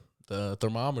the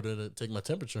thermometer to take my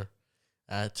temperature.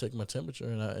 I took my temperature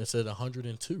and it said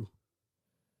 102.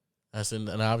 I said,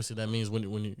 and obviously that means when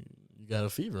you got a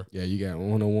fever. Yeah, you got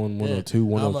 101, 102,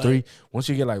 103. like, Once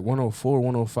you get like 104,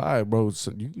 105, bro,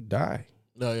 so you could die.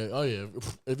 No, yeah, oh yeah.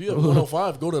 If you have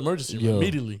 105, go to emergency room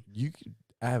immediately.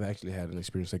 I have actually had an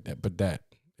experience like that, but that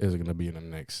is gonna be in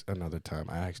another time.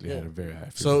 I actually had a very high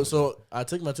fever. So I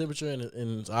take my temperature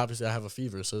and obviously I have a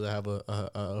fever, so I have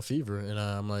a fever, and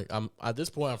I'm like, I'm at this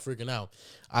point I'm freaking out.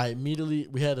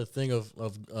 We had a thing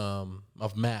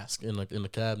of mask in the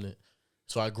cabinet,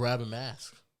 so I grab a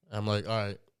mask. I'm like, all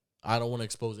right, I don't want to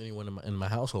expose anyone in my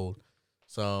household,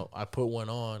 so I put one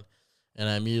on, and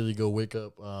I immediately go wake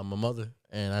up my mother,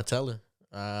 and I tell her,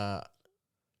 I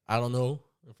don't know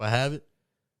if I have it,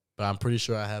 but I'm pretty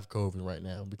sure I have COVID right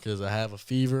now because I have a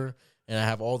fever and I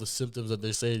have all the symptoms that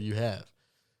they say you have.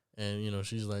 And,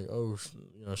 she's like, oh,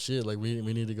 shit, like we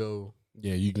need to go.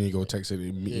 Yeah, you can go text it.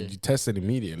 You test it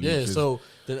immediately. Yeah, so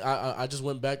then I just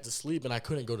went back to sleep and I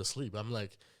couldn't go to sleep. I'm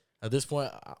like, at this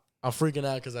point, I'm freaking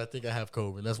out because I think I have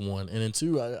COVID. That's one. And then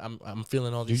two, I'm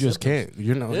feeling all these You just symptoms. can't.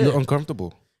 You're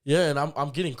uncomfortable. Yeah, and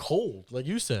I'm getting cold, like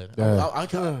you said. Yeah.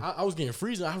 I was getting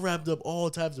freezing. I wrapped up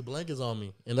all types of blankets on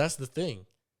me, and that's the thing.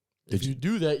 If you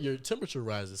do that, your temperature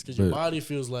rises because your body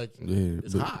feels like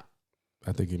it's hot.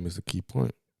 I think you missed a key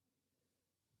point.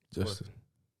 Justin,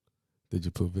 did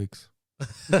you put Vicks?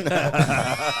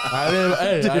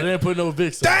 I didn't put no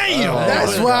Vicks. Damn,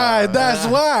 that's why.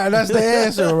 That's the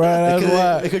answer, right? That's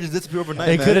why. It could just disappear overnight.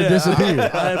 It could have disappeared.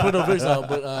 I didn't put no Vicks on,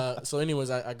 but so anyways,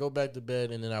 I go back to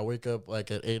bed and then I wake up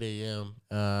like at 8 a.m.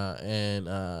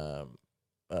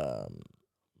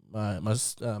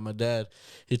 My dad,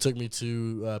 he took me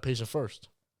to Patient First,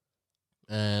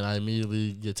 and I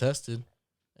immediately get tested,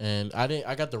 and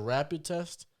I got the rapid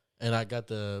test and I got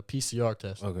the PCR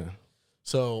test. Okay.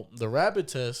 So the rapid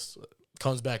test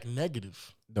comes back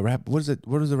negative. What is it?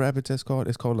 What is the rapid test called?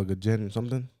 It's called like a gen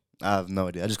something. I have no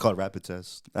idea. I just call it rapid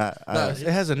test. It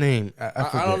has a name. I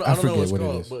forget. I don't know what it's what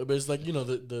called, it is. but it's like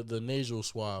the nasal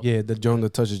swab. Yeah, the joint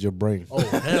that touches your brain. Oh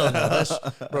hell no,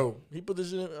 bro! He put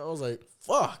this in. I was like,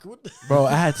 fuck. What the Bro,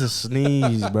 I had to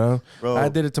sneeze, bro. Bro. I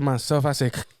did it to myself. I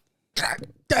said, God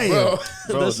damn. bro,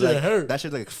 Bro, that shit hurt. That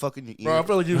shit's like fucking your ear. Bro, I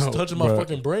felt like he was No, touching my bro.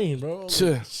 fucking brain, bro. I was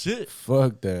like, shit.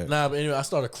 Fuck that. Nah, but anyway, I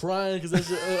started crying because that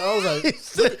shit. I was like,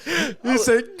 You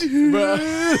said, bro.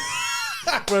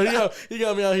 Bro, he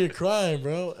got me out here crying,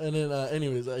 bro. And then,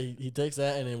 anyways, he takes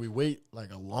that, and then we wait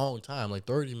like a long time, like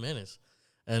 30 minutes.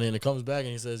 And then it comes back,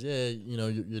 and he says, yeah,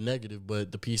 you're negative,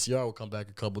 but the PCR will come back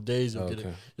a couple days. You'll get it.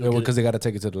 Because they got to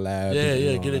take it to the lab. Yeah,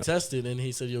 and all get it that. tested. And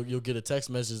he said you'll get a text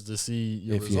message to see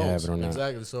your If results. you have it or not.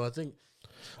 Exactly. So I think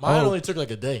mine only took like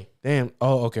a day. Damn.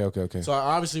 Oh, okay. So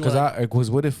I obviously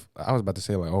Because what if I was about to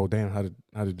say like, oh damn, how did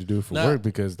you do it for work?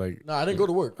 Because like, no, I didn't go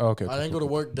to work. Oh, okay. I didn't go to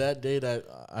work that day that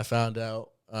I found out.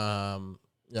 I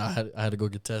had to go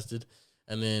get tested,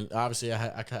 and then obviously I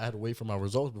had to wait for my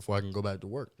results before I can go back to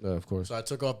work. Of course. So I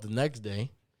took off the next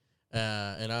day,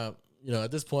 and I,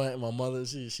 at this point, my mother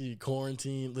she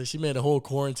quarantined. Like, she made a whole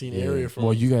quarantine area for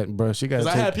Well, me. you got, bro. She got.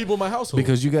 Because I had people in my household.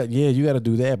 Because you got to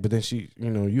do that. But then she,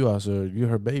 you're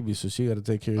her baby, so she got to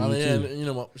take care of you too. and,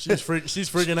 she's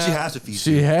freaking out. She has to feed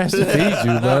She you. has to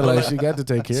feed you, bro. Like she got to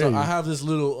take care So of you. I have this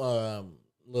little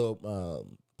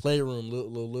playroom,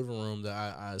 little living room that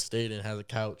I stayed in, has a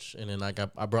couch, and then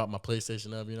I brought my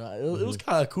PlayStation up. It was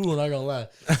kind of cool. Not gonna lie,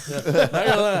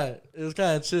 it was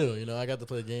kind of chill. I got to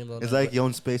play games on. It's there, like your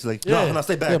own space. Like, Yeah. no,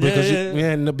 stay back. Yeah, because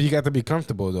Yeah. no, but you got to be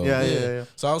comfortable though. Yeah.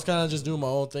 So I was kind of just doing my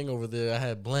own thing over there. I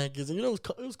had blankets, and it was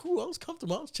cool. I was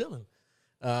comfortable. I was chilling.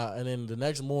 And then the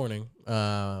next morning,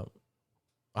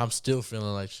 I'm still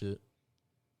feeling like shit.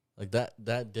 Like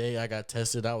that day I got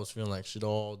tested, I was feeling like shit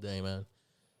all day, man.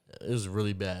 It was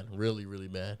really bad, really, really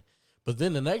bad. But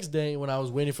then the next day, when I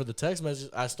was waiting for the text message,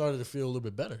 I started to feel a little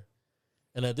bit better.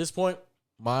 And at this point,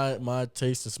 my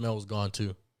taste and smell was gone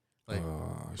too. Like,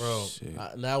 bro, shit.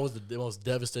 that was the most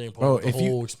devastating part of the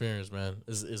whole experience, man.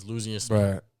 Is losing your smell.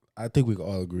 Bro, I think we can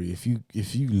all agree if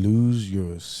you lose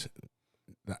your,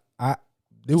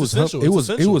 it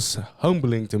was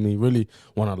humbling to me really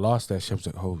when I lost that shit. I was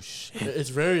like, oh shit, It's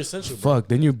very essential. Bro. fuck.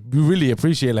 Then you really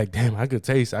appreciate like, damn, I could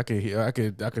taste, I could hear, I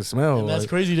could smell. And that's like,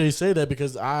 crazy they say that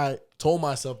because I told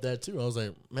myself that too. I was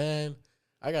like, man,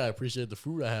 I gotta appreciate the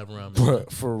food I have around me.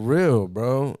 But for real,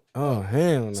 bro. Oh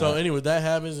hell no. So anyway, that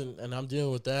happens, and I'm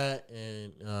dealing with that,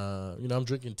 and I'm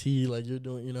drinking tea like you're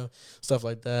doing, stuff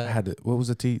like I that. had what was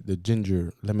the tea? The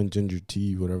lemon ginger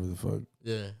tea, whatever the fuck.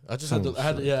 Yeah, I just Some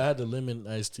I shit. had the lemon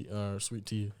iced tea or sweet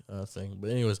tea thing.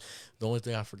 But anyways, the only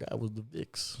thing I forgot was the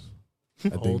Vicks. I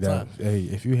The whole think that. time. Hey,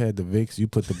 if you had the Vicks, you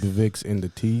put the Vicks in the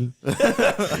tea.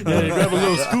 Yeah, you grab a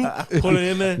little scoop, put it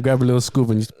in there. Grab a little scoop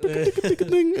and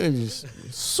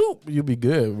just soup. You'll be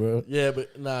good, bro. Yeah,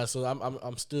 but nah. So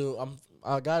I'm still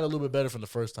I got a little bit better from the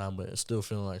first time, but it's still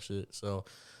feeling like shit. So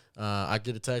I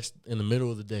get a text in the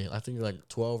middle of the day. I think like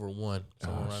 12 or 1,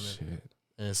 somewhere Oh around there, shit.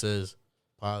 and it says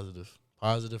positive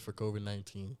for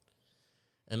COVID-19.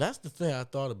 And that's the thing I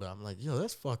thought about. I'm like, yo,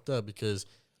 that's fucked up because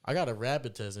I got a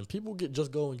rapid test, and people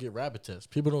just go and get rapid tests.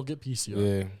 People don't get PCR.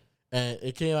 Yeah. And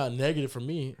it came out negative for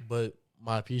me, but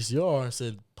my PCR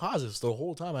said positive. So the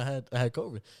whole time I had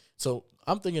COVID. So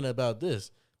I'm thinking about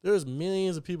this. There's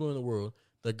millions of people in the world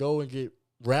that go and get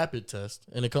rapid tests,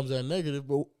 and it comes out negative.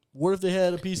 But what if they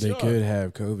had a PCR? They could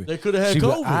have COVID. They could have had See,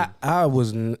 but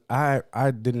COVID.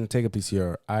 I didn't take a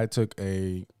PCR. I took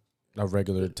a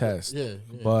regular test. Yeah.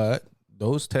 But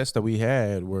those tests that we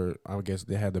had were, I guess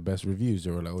they had the best reviews.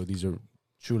 They were like, oh, these are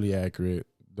truly accurate,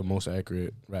 the most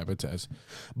accurate rapid tests.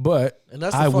 But And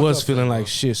that's the I fucked was up feeling thing, like bro.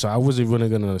 shit, so I wasn't really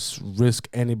going to risk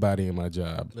anybody in my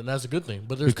job. Then that's a good thing.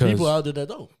 But there's Because- people out there that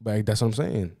don't. But that's what I'm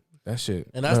saying. That shit.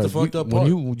 And that's Bruh, the fucked up when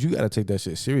part. you got to take that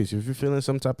shit serious. If you're feeling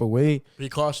some type of way, Be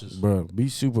cautious. bro, be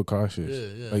super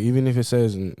cautious. Yeah. Like even if it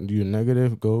says you're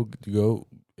negative, go.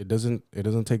 It doesn't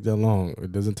take that long.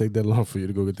 It doesn't take that long for you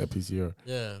to go get that PCR.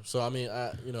 Yeah. So I mean,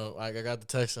 I got the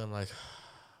text and I'm like, fuck,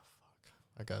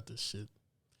 I got this shit.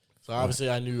 So obviously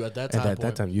I knew at that time. And at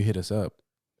that time, you hit us up.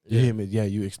 You yeah, hit me. Yeah,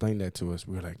 you explained that to us.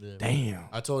 We were like, Yeah. damn.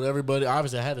 I told everybody.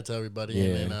 Obviously, I had to tell everybody. Yeah.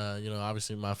 And then,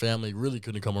 obviously my family really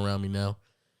couldn't come around me now,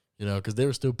 because they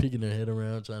were still peeking their head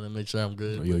around trying to make sure I'm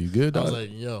good. Yo, you good, I was dog? like,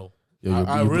 yo, Yo,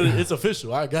 I really, it's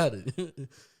official. I got it.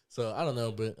 So I don't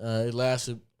know, but it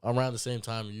lasted around the same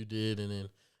time you did, and then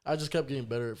I just kept getting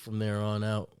better from there on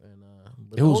out. And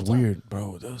but It the was whole time- weird,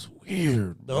 bro. That was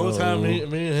weird. The whole time, bro.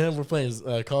 me and him were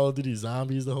playing Call of Duty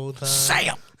Zombies the whole time.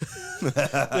 Sam.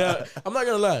 Yeah, I'm not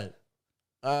gonna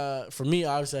lie. For me,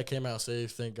 obviously, I came out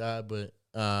safe, thank God. But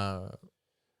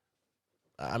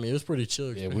I mean, it was pretty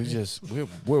chill. Yeah,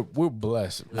 we're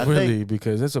blessed, I really,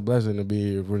 because it's a blessing to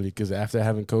be here, really. Because after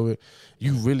having COVID,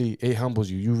 it humbles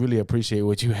you. You really appreciate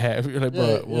what you have. You're like,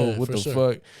 Yeah, bro, whoa, yeah, what for the sure.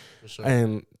 fuck? For sure.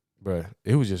 And bro,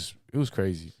 it was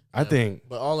crazy. I Yeah, think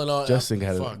but all in all, Justin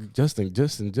fuck, Justin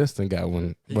got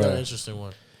one. he got an Bruh. interesting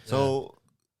one. So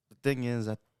the thing is,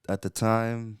 at the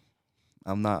time,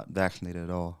 I'm not vaccinated at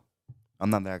all. I'm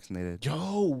not vaccinated.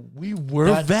 Yo, we were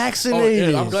That- vaccinated.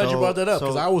 Oh, yeah, I'm glad you So- brought that up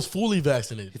because so- I was fully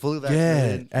vaccinated. You fully Yeah,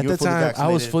 vaccinated. at you the were fully time I was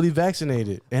vaccinated. fully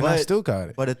vaccinated, and I But- still got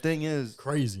it. But the thing is,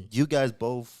 Crazy. you guys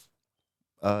both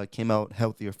came out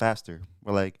healthier faster.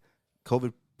 Or like,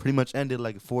 COVID pretty much ended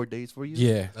like 4 days for you.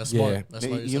 Yeah, That's yeah. smart. That's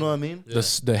smart. You know what I mean? Yeah.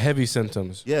 The heavy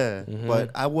symptoms. Yeah. Mhm.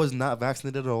 But I was not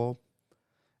vaccinated at all,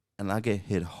 and I get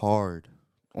hit hard.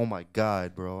 Oh my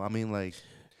god, bro! I mean, like,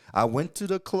 I went to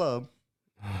the club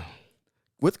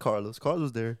with Carlos. Carlos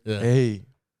was there. Yeah. Hey,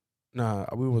 nah,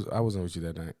 I wasn't with you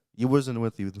that night. You wasn't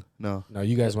with you. No. No,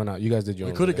 you guys went out. You guys did your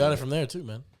We own could have thing. got it from there too,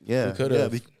 man. Yeah. We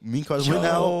could've. Yeah. Me and Carlos went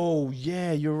out. Oh,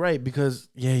 yeah, you're right. Because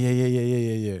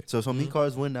yeah. So me and Mhm.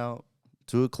 Carlos went out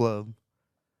to a club,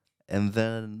 and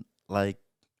then like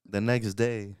the next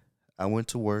day, I went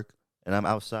to work, and I'm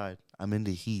outside. I'm in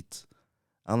the heat.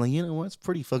 I'm like, you know what? It's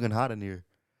pretty fucking hot in here,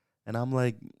 and I'm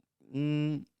like,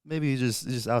 maybe it's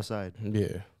just outside.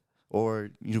 Yeah. Or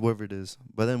whatever it is.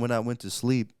 But then when I went to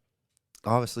sleep,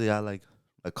 obviously I like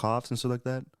coughs and stuff like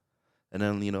that. And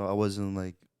then,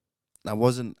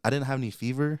 I didn't have any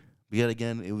fever. But yet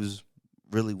again, it was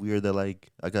really weird that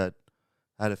like I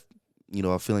had a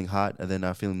feeling hot and then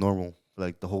not feeling normal for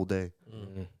like the whole day.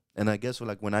 Mhm. And I guess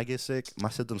when I get sick, my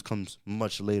symptoms comes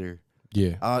much later.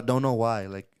 Yeah. I don't know why.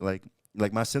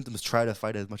 Like my symptoms try to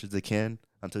fight as much as they can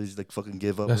until you just like fucking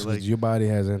give up. That's Or, because like, your body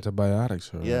has antibiotics.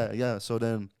 Bro. yeah. So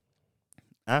then,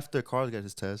 after Carl got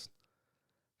his test,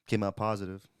 came out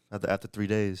positive after 3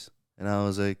 days, and I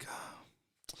was like,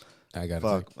 I got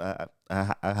 "Fuck, I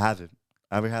haven't.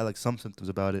 I already had like some symptoms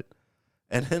about it."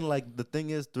 And then like the thing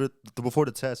is, before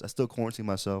the test, I still quarantined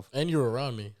myself. And you were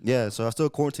around me. Yeah, so I still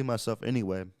quarantined myself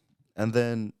anyway, and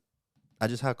then I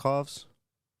just had coughs,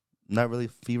 not really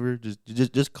fever,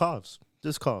 just coughs,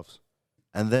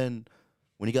 and then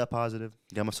when he got positive,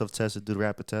 got myself tested, did the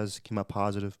rapid test, came out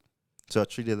positive. So I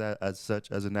treated that as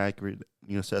such as an accurate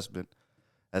assessment.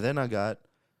 And then I got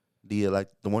the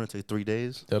one that take 3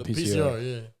 days, The PCR.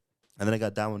 yeah. and then I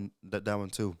got that one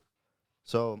too.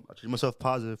 So I treated myself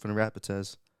positive for the rapid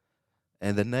test,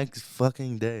 and the next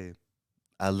fucking day,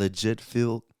 I legit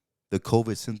feel the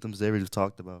COVID symptoms they already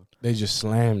talked about. They just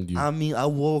slammed you. I mean, I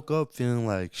woke up feeling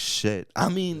like shit. I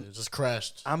mean, It just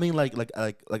crashed. I mean, like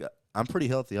I'm pretty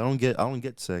healthy. I don't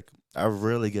get sick. I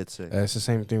rarely get sick. That's the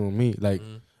same thing with me. Like,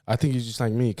 Mhm. I think you're just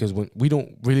like me because when we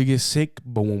don't really get sick,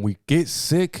 but when we get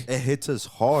sick, It hits us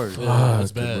hard. Yeah,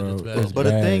 it's fuck, bad, bro. it's bad. It's But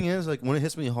the bad. thing is, like, when it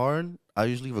hits me hard, I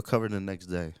usually recover the next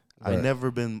day. I Right. never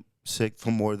been sick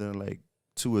for more than like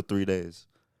 2 or 3 days.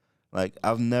 Like,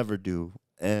 I've never do.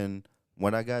 And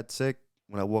when I got sick,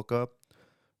 when I woke up,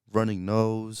 running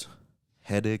nose,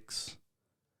 headaches,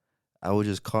 I was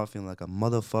just coughing like a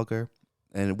motherfucker.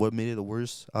 And what made it the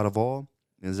worst out of all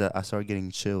is that I started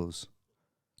getting chills.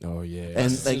 Oh yeah. And,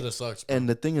 That's the like, shit that sucks. Bro. And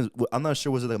the thing is, I'm not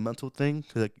sure was it like a mental thing?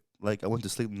 'Cause like I went to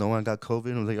sleep knowing I got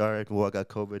COVID. I was like, all right, well, I got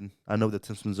COVID. I know what the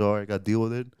symptoms are. I got to deal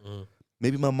with it. Mhm.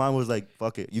 Maybe my mind was like,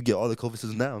 fuck it. You get all the COVID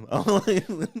symptoms now. I'm like,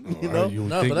 you know?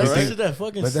 No, but that's the shit that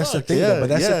fucking But that's the sucks. thing, Yeah, though. But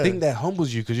that's yeah. the thing that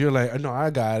humbles you because you're like, no, I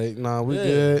got it. Nah, we Yeah,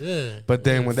 good. Yeah. But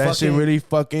then when that shit Fucking- really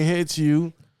fucking hits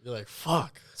you, You're like,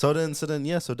 fuck. So then, so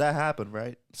that happened,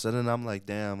 right? So then I'm like,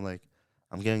 damn, like,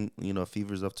 I'm getting,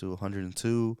 fevers up to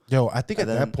 102. yo, I think at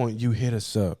And that then- point you hit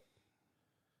us up.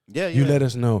 Yeah, You let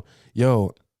us know,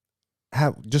 yo.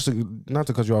 Not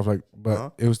to cut you off, like, but Uh-huh.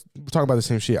 it was we're talking about the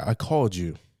same shit. I called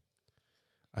you,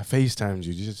 I FaceTimed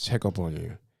you just to check up on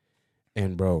you,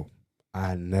 and bro,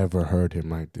 I never heard him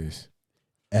like this,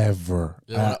 ever.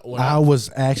 Yeah, I was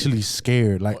actually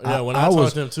scared. Like, Yeah, when I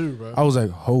was, talked to him too, bro. I was like,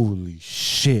 holy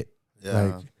shit. Yeah.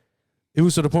 Like, it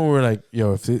was to the point where like,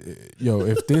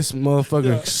 if this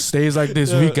motherfucker Yeah. stays like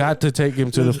this, we Yeah. got to take him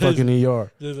to the fucking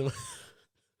ER.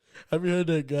 Have you heard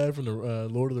that guy from the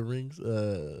Lord of the Rings?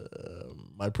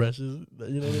 My Precious.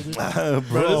 You know what I mean?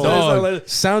 Bro, Bro, Dog, like-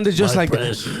 sounded just My like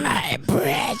Precious.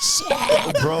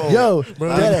 bro. yo.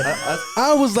 Bro,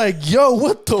 I was like, yo,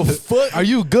 what the fuck? Are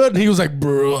you good? And he was like,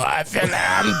 bro, I feel like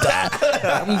I'm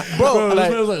dying. Bro, Bro, this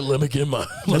like, man was like, let me get my.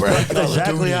 That's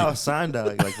exactly how I signed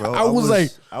that. Like, bro. I was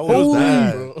like, I was holy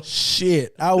bad. bro.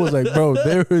 shit. I was like, bro,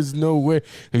 there is no way.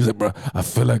 He was like, bro, I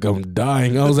feel like I'm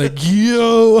dying. I was like,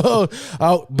 yo.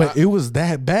 But it was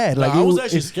that bad. Like, I it was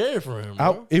actually it- scared for him,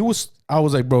 I, bro. I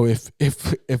was like, bro, if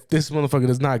this motherfucker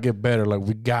does not get better, like,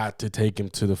 we got to take him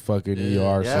to the fucking ER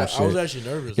or Yeah, some I was shit. actually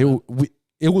nervous. man.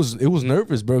 It was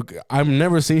nervous, bro. I've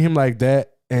never seen him like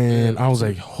that, and Yeah, I was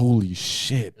like, holy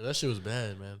shit, Yeah, that shit was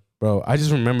bad, man. bro. I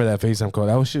just remember that FaceTime call.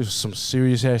 That was just some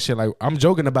serious ass shit. Like, I'm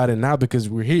joking about it now because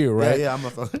we're here, right? Yeah, I'm a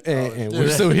fucking. And Yeah, we're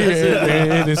still here, that's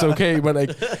it. and it's okay. But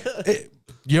like,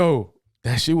 yo,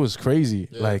 that shit was crazy.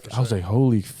 Yeah, Like, for I was sure. like,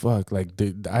 holy fuck. Like,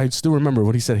 I still remember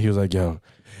what he said. He was like, yo,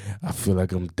 I feel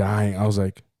like I'm dying. I was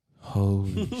like,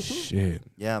 holy shit.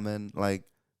 Yeah, man. Like,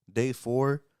 day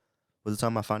 4 was the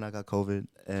time I found out I got COVID,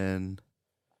 and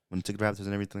when I took the raptors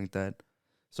and everything like that.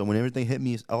 So when everything hit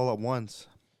me all at once,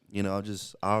 I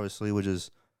just obviously was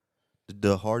just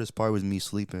the hardest part was me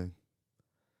sleeping,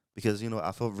 because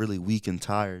I felt really weak and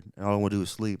tired, and all I want to do is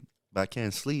sleep. But I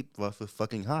can't sleep. Well, I feel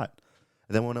fucking hot,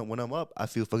 and then when I'm up, I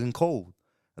feel fucking cold,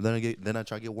 and then I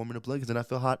try to get warm in the blankets, and I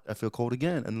feel hot, I feel cold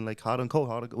again, and then, like, hot and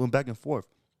cold, went back and forth.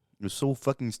 It was so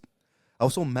fucking. I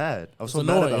was so mad. I was It's so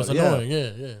mad annoying. about It's it. annoying.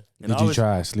 Yeah, yeah. And Did I you was-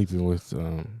 try sleeping with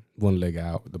one leg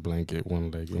out the blanket, one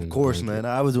leg in? Of course, the man.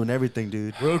 blanket? I was doing everything,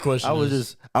 dude. Real question. I was is,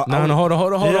 just. I No, was- no, hold on,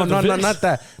 Yeah, no, the no,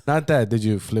 Vicks. not that. Did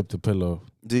you flip the pillow?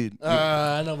 dude.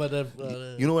 I know about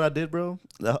that. You know what I did, bro?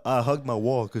 I hugged my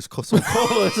wall because so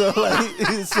cold. So like,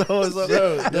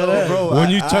 Yo, bro.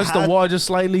 When you I touch the had- wall just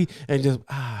slightly and just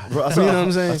bro, I you started, know what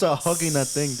I'm saying? I started hugging that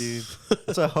thing, dude.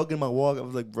 I started hugging my wall. I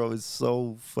was like, bro, it's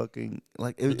so fucking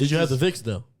like. Did you have the Vicks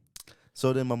though?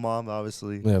 So then my mom,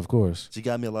 obviously, Yeah, of course. she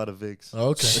got me a lot of Vicks.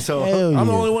 Okay. So Hell I'm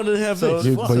the yeah. only one that have So- Vicks.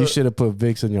 You, Fuck. but you should have put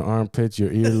Vicks on your armpits, your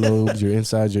earlobes, your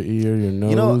inside your ear, your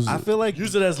nose. I feel like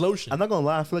Use it as lotion. I'm not gonna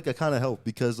lie. I feel like I kind of helped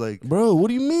because like. Bro, what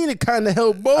do you mean it kind of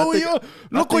helped, bro? I think- Yo, look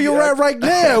think where you're I- at right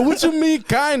now. What you mean,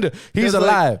 kind of? He's It's like-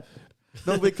 alive.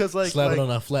 No, because like, Slap like it on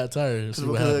that flat tire and see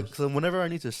what happens. because whenever I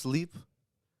need to sleep,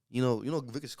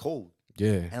 Vic is cold,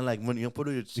 Yeah. and like when you put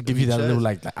it, To give you that little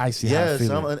like the icy hot yeah,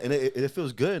 feeling. and it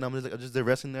feels good. And I'm just there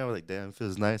resting there. I'm like, damn, it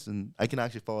feels nice, and I can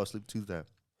actually fall asleep to that.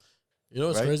 You know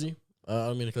what's Right? crazy? I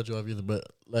don't mean to cut you off either, but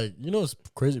like, you know what's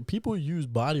crazy? People use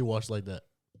body wash like that.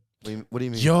 What do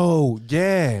you mean? Yo,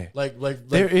 yeah. Like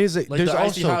There is a like there's the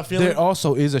icy also hot feeling? there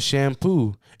also is a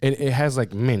shampoo. It has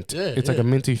like mint. Yeah, it's like yeah. a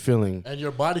minty feeling. and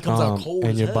your body comes out cold.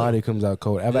 and as your hell. body comes out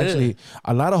cold. I've Yeah. actually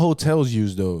a lot of hotels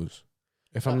use those,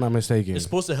 if I'm not mistaken. It's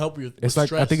supposed to help you. It's with like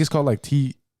stress. I think it's called like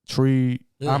tree.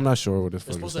 Yeah. I'm not sure what the It's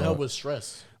fuck supposed it's to help called, with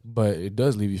stress. but it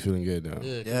does leave you feeling good though.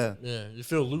 Yeah, 'cause- Yeah. yeah. You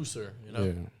feel looser. You know.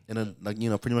 Yeah. And then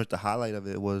like pretty much the highlight of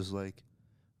it was like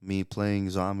me playing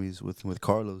zombies with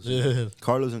Carlos, Yeah.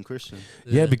 Carlos and Christian.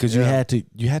 Yeah, because you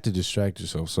Yeah. had to distract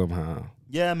yourself somehow.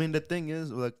 Yeah, I mean the thing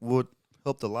is like what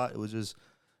helped a lot. It was just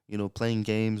playing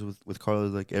games with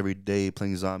Carlos like every day,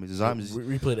 playing zombies. Zombies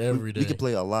We played every day. we could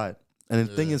play a lot. And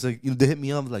the thing Yeah. is like they hit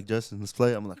me up like Justin, let's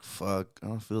play. I'm like fuck, I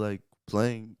don't feel like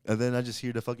playing. And then I just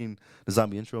hear the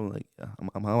zombie intro. I'm like yeah,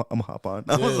 I'm hop on.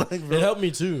 I was Yeah. like bro. It helped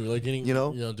me too, like getting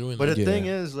doing But that. the thing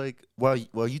Yeah. is, like, while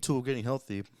you two were getting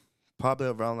healthy, probably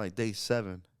around like day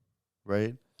 7,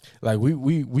 right? Like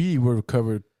we were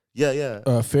recovered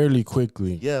Yeah. fairly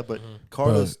quickly. Yeah, but Mhm.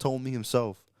 Carlos told me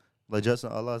himself, like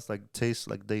Justin, I lost like taste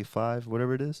like day 5,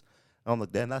 whatever it is. And I'm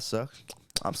like, damn, that sucks.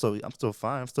 I'm still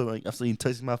fine. I'm still eating,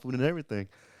 tasting my food and everything.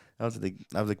 I was like,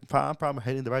 I'm probably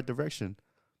heading the right direction.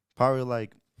 Probably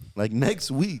like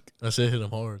next week, That shit hit him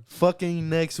hard. fucking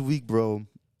next week, bro.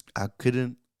 I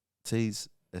couldn't taste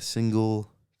a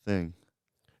single thing,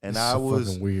 and It's I so was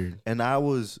fucking weird. and I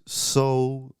was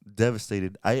so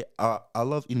devastated. I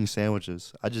love eating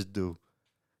sandwiches. I just do,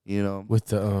 With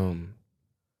the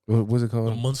what's it The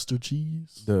called? Munster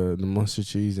cheese. The mustard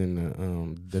cheese and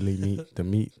the deli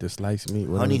meat, the sliced meat,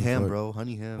 whatever honey the ham, fuck. bro.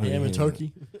 Honey ham. Honey Ham and ham.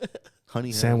 turkey. Honey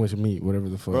ham. Sandwich meat, whatever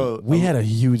the fuck. Bro, we I'm- had a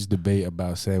huge debate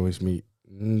about sandwich meat.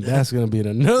 That's gonna be in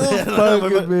another Yeah, no,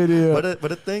 fucking but- video. But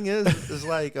the thing is, it's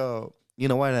like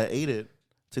when I ate it,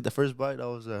 take the first bite, I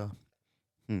was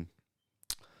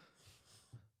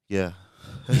yeah.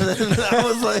 I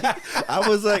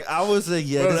was like,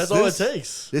 yeah. Bro, this- that's all it this-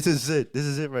 takes. This is it. This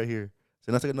is it right here.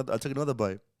 So then I took another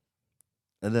bite,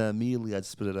 and then immediately I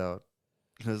spit it out.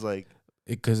 It was like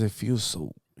Because it feels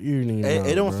so weird in your It- mouth,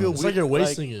 it don't bro. feel It's like you're like-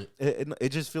 wasting it. it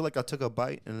just feel like I took a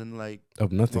bite, and then like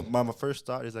of nothing. my first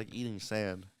thought is like eating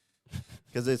sand,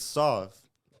 because it's soft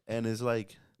and it's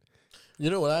like You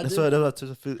know what I that's did? what I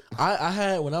just feel. I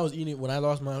had when I was eating when I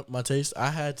lost my taste, I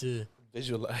had to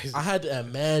Visualize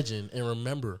imagine and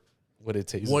remember what it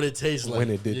tastes. what it tastes like when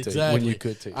it did taste. exactly. When you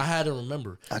could taste. I had to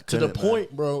remember I to the couldn't, man.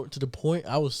 point, bro. To the point,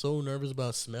 I was so nervous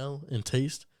about smell and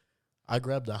taste. I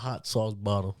grabbed a hot sauce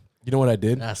bottle You know what I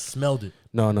did? and I smelled it.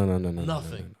 No.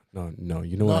 Nothing. No.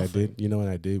 You know what I Nothing. did? You know what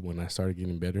I did when I started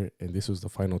getting better, and this was the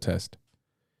final test.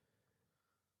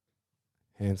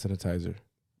 Hand sanitizer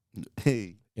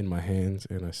Hey, in my hands,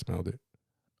 and I smelled it.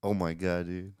 oh my god,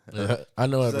 dude. Yeah, I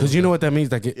know it. Because you know what that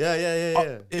means? Like,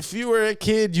 Yeah. if you were a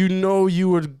kid, you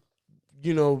would,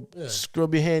 Yeah.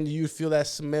 scrub your hand, you feel that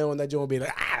smell, and that joint would be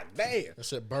like, ah, damn. That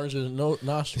shit burns your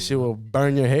nostrils. This shit will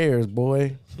burn your hairs,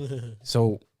 boy.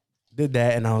 So, did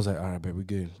that, and I was like, all right, babe, we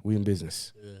good. We in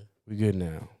business. Yeah. We good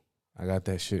now. I got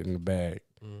that shit in the bag.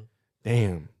 Mhm.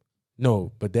 Damn.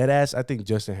 No, but that ass, I think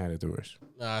Justin had it the worst.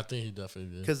 Nah, I think he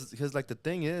definitely did. Because like the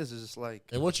thing is it's like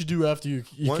And what you do after you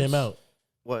Once- came out?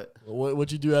 what?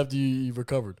 What you do after you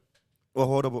recovered? Well,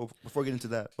 hold up before getting to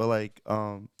that. But like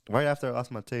right after I lost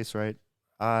my taste, right,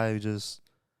 I just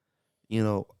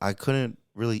I couldn't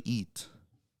really eat,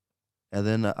 and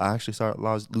then I actually started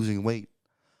losing weight.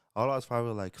 I lost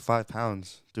probably like 5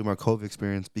 pounds through my COVID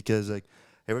experience because like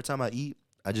every time I eat,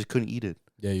 I just couldn't eat it.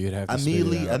 Yeah, you'd have to spit it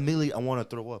out. Immediately, I want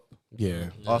to throw up Yeah.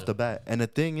 off the bat. And the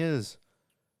thing is,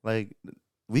 like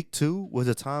week 2 was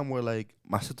a time where like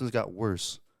my symptoms got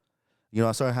worse.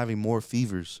 I started having more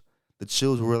fevers. The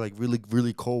chills were like really,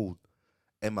 really cold,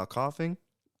 and my coughing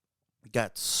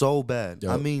got so bad.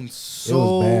 Yo, I mean, It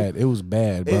so was bad. It was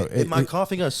bad, bro. my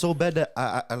coughing got so bad that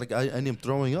I ended up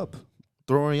throwing up.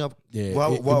 Yeah,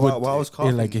 While I was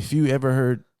coughing. Like if you ever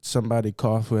heard somebody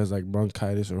cough who has like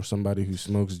bronchitis or somebody who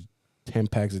smokes 10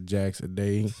 packs of Jacks a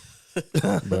day,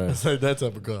 bro, It's like that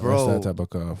type of cough. Bro, that's that type of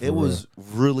cough. It for was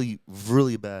really,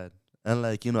 really bad. And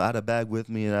like, I had a bag with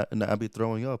me and I'd be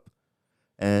throwing up.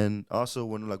 And also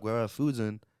when like where I have foods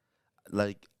in,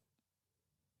 like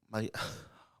my oh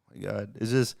my God.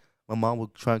 It's just my mom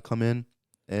would try and come in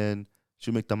and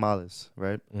she'd make tamales,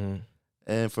 right? real. Mhm.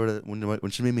 And for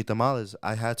when she made me tamales,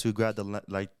 I had to grab the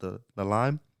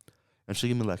lime, and she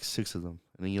gave me like 6 of them,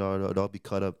 and then it'd all be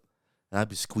cut up, and I'd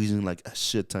be squeezing like a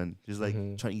shit ton, just like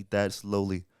Mhm. trying to eat that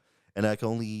slowly, and I could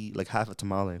only eat like half a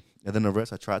tamale, and then the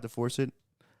rest I tried to force it,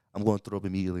 I'm going to throw up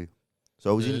immediately.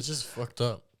 So I was Yeah, eating, it's just fucked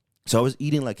up. so I was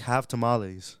eating like half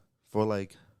tamales for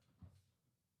like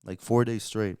 4 days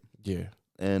straight, Yeah.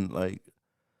 and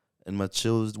my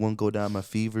chills won't go down, my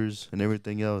fevers and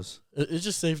everything else. It's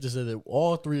just safe to say that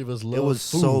all three of us love It was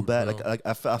food, so bad. bro.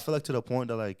 I feel like to the point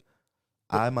that like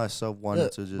I myself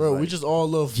wanted to just, bro. like, we just all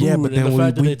love food, Yeah, but and then the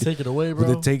fact that we they take it away, bro.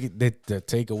 But they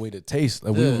take away the taste.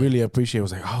 Like, we Yeah. really appreciate it. It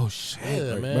was like, oh shit,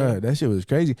 Yeah, like, man. bro, that shit was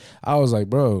crazy. I was like,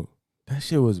 bro, that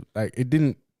shit was like, it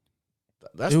didn't.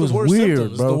 That's it the was worst weird,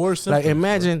 symptoms. bro. It's the worst Like, symptoms,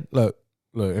 imagine, look,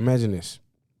 imagine this.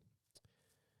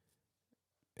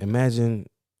 Imagine,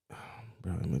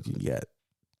 bro, imagine you got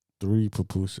 3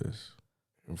 pupusas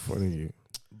in front of you,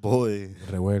 boy.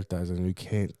 revueltas, and you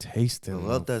can't taste I them.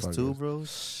 love that too, motherfuckers. bro.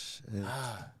 Shit.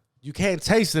 You can't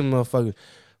taste them, motherfuckers.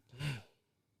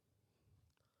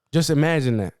 Just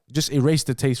imagine that. Just erase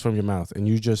the taste from your mouth, and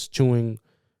you're just chewing.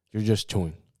 You're just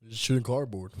chewing. You're just shooting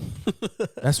cardboard.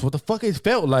 That's what the fuck it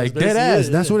felt like. That's Dead basically ass.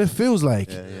 it, That's yeah. what it feels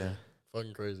like. Yeah.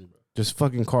 Fucking crazy, bro. Just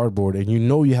fucking cardboard, and you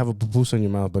know you have a pupusa in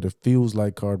your mouth, but it feels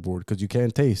like cardboard because you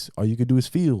can't taste. All you could do is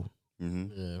feel. Mm-hmm.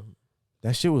 Yeah.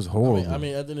 That shit was horrible. I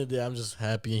mean, at the end of the day, I'm just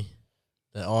happy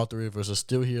that all 3 of us are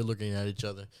still here looking at each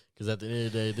other. Because at the end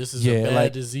of the day, this is a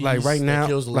bad disease. like right that now,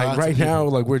 kills like lots right of now,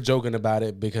 people. like we're joking about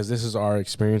it because this is our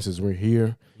experiences. We're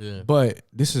here, Yeah. but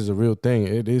this is a real thing.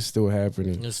 It is still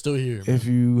happening. It's still here. If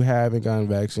you haven't gotten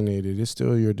vaccinated, it's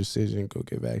still your decision. Go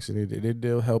get vaccinated.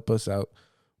 It'll help us out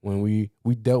when we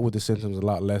dealt with the symptoms a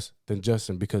lot less than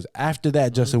Justin. Because after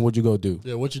that, Justin, what'd you go do?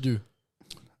 Yeah, what you do?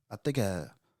 I think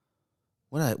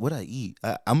what I eat.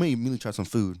 I'm gonna immediately try some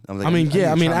food. I'm like, I mean,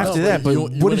 yeah, I mean, try after my- that, but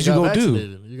what did you go do?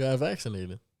 You got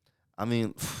vaccinated. I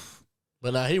mean,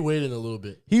 But now he waited a little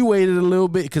bit. He waited a little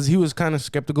bit because he was kind of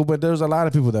skeptical, but there was a lot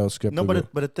of people that was skeptical. no,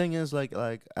 but the thing is, like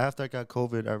after I got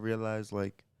COVID, I realized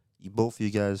like both of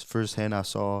you guys firsthand I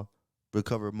saw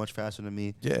recover much faster than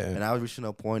me, yeah, and I was reaching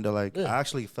a point that like Yeah. I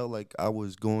actually felt like I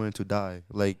was going to die.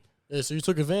 Like Yeah, so you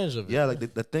took advantage of it. yeah, like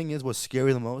the thing is, what's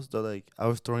scary the most that like I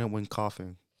was throwing up when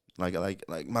coughing, like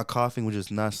my coughing would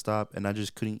just not stop, and I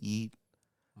just couldn't eat.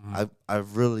 I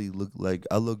really looked like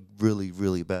I looked really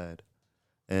really bad,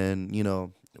 and you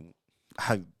know,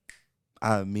 I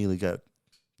immediately got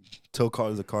told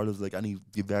Carlos like I need to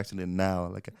get vaccinated now.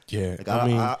 Like yeah. I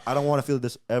mean, I don't want to feel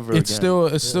this ever it's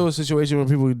again. still a situation where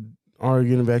people are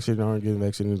getting vaccinated, aren't getting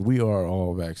vaccinated. We are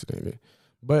all vaccinated,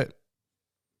 but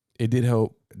it did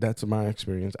help. That's my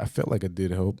experience. I felt like it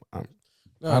did help.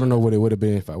 I don't know what it would have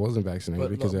been if I wasn't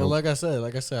vaccinated. But like I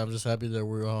said, I'm just happy that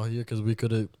we're all here because it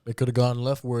could have gone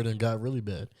leftward and got really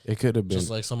bad, it could have been.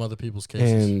 just like some other people's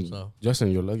cases. And So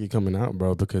Justin, you're lucky coming out,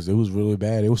 bro, because it was really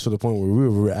bad. It was to the point where we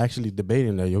were actually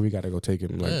debating that, yo, we got to go take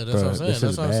him. Like, yeah, that's what I'm saying. this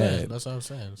That's is what I'm bad. saying. That's what I'm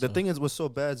saying. The thing is, what's so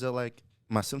bad is that like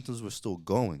my symptoms were still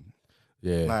going.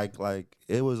 Yeah. Like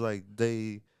it was like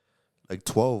day like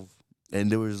 12,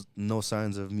 and there was no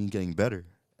signs of me getting better,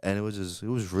 and it was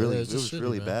really it's just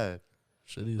shitty, man. bad.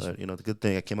 shit is. But you know, the good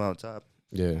thing I came out on top.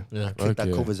 Yeah. Yeah. Kicked Fuck that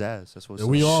yeah. COVID's ass. That's what's Yeah,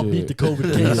 we all beat the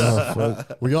COVID case. Yeah,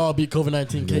 fuck, We all beat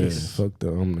COVID-19 yeah, case, fuck the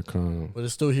Omicron. but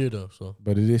it's still here though. So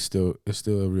But it's still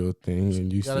a real thing,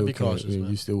 and you Gotta still be can, cautious, and man.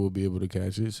 you still will be able to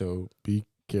catch it. So be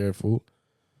careful.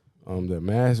 The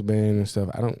mask ban and stuff.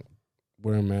 I don't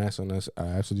wear a mask unless I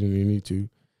absolutely need to.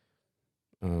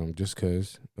 Just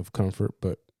because of comfort.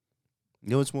 But You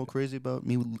know what's more crazy about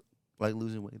me like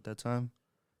losing weight at that time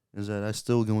is that I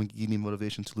still going to give me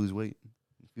motivation to lose weight in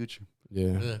the future.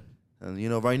 yeah, yeah, And you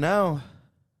know, right now,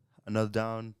 another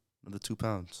 2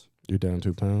 pounds. you're down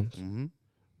 2 pounds. Mm-hmm.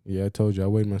 Yeah, I told you I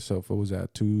weighed myself. What was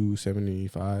that?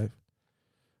 275.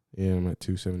 Yeah, I'm at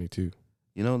 272.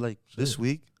 You know, like this Shit.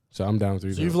 week. So I'm down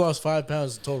 3 so you've pounds. lost 5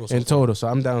 pounds total. So In far. total. So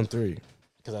I'm down 3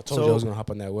 because I told you I was gonna hop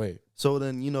on that weight. So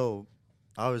then, you know,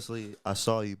 obviously I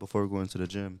saw you before going to the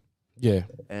gym. Yeah,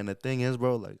 And the thing is,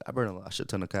 bro, like I burn a shit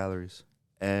ton of calories.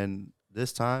 And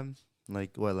this time, in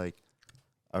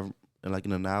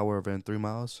an hour I've ran 3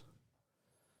 miles.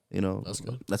 You know, That's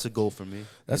good. That's a goal for me.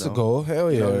 that's you a know? goal.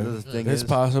 Hell You yeah, know, the thing it's is,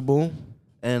 possible.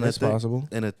 and It's possible.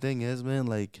 And the thing is, man,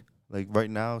 like right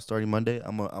now, starting Monday,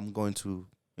 I'm going to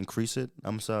increase it.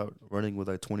 I'm gonna start running with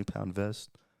like 20-pound vest.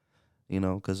 You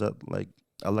know, because I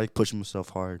like pushing myself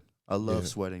hard. I love Yeah.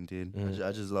 sweating, dude. Mm.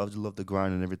 I just love the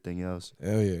grind and everything else.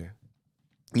 Hell yeah.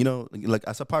 You know, like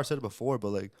I probably said it before, but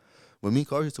like when me and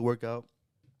Carl used to work out,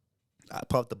 I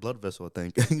popped the blood vessel, I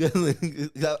think. Because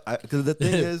the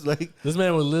thing is, like, This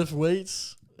man would lift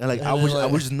weights. and like And I then, would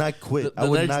like, just not quit. The I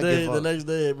would next not day, give up. the next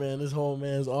day, man, this whole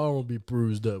man's arm would be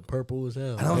bruised up, purple as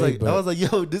hell. And I was Hey, like, but-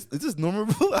 yo, is this normal,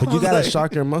 bro? But you gotta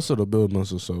shock your muscle to build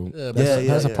muscle. So Yeah, that's, but-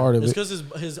 that's a part of It's it.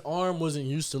 because his arm wasn't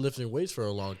used to lifting weights for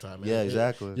a long time. Man. Yeah, It-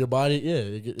 exactly. your body,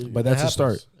 it But that's a happens.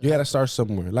 start. You Yeah. gotta start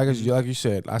somewhere. Like you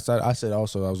said, I said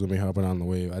also I was gonna be hopping on the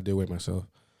wave. I did weigh myself.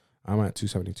 I'm at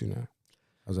 272 now.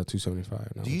 I was at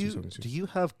 275. Now I'm do at you 272. do you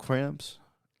have cramps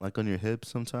like on your hips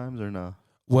sometimes or no?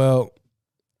 Well,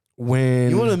 when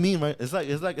You know what I mean, right? It's not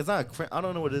a cramp. I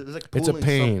don't know what it is. It's like It's a pulling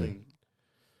pain. something.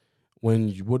 What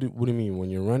do you mean when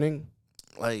you're running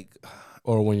Like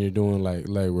or when you're doing like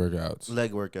leg workouts?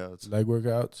 leg workouts. Leg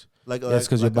workouts. Like That's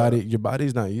because like your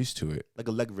body's not used to it. like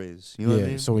a leg raise. You know what I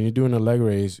mean? So when you're doing a leg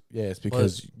raise, yeah, it's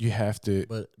because you have to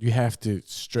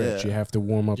stretch. Yeah. You have to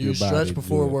warm up Do you your body. stretch to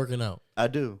before do it. working out? I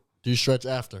do. Do you stretch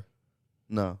after?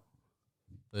 No.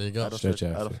 There you I go. don't Stretch I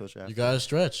after. don't stretch after. You gotta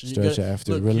stretch. You Stretch gotta-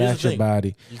 after. look, here's Relax the your thing.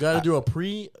 body. You gotta do a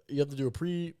pre. You have to do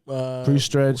a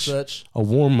Pre-stretch. stretch. A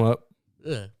warm up.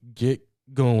 Yeah, Get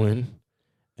going,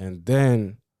 and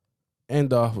then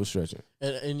end off with stretching.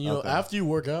 and you know Okay. after you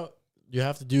work out, you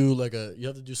have to do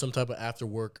some type of after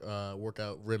work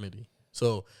workout remedy.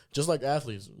 So just like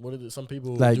athletes, some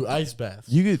people Like, do ice baths.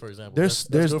 you could- for example, there's-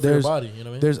 that's good for your body. You know what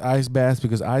I mean? There's ice baths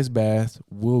because ice bath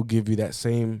will give you that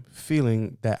same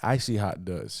feeling that icy hot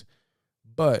does,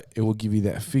 but it will give you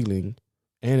that feeling,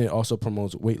 and it also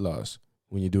promotes weight loss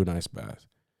when you do an ice bath.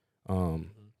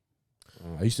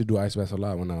 I used to do ice baths a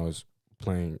lot when I was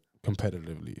playing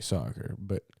competitively soccer,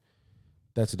 but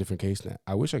that's a different case now.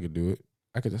 I wish I could do it.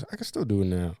 I could still do it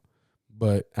now,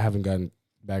 but I haven't gotten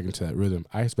back into that rhythm.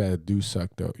 Ice baths do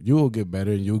suck though. You will get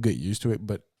better and you'll get used to it,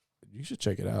 but you should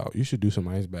check it out. You should do some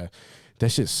ice bath. That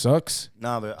shit sucks,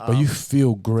 Nah, but you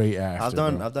feel great after. I've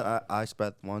done bro. ice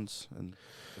bath once and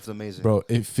it's amazing. Bro,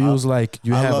 it feels like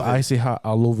you I have love it. icy hot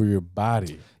all over your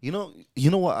body. You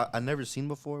know what I never seen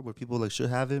before where people like should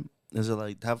have it is it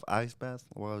like have ice bath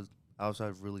while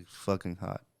outside really fucking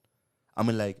hot. I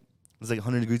mean like it's like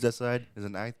 100 degrees outside. There's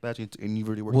an ice bath and you've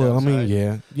already worked Well, I outside. mean,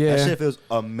 yeah. That shit feels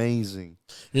amazing.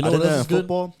 You know I what did that else in is good?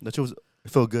 football. That shit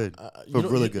it felt good. You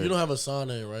really you good. don't have a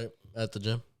sauna, right, at the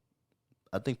gym?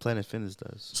 I think Planet Fitness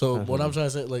does. So what I'm trying to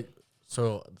say, like,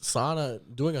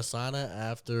 doing a sauna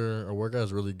after a workout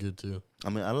is really good too.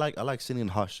 I mean, I like sitting in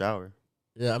a hot shower.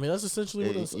 Yeah, I mean that's essentially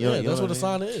what You know that's what a what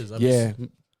I sauna is. I mean, Yeah,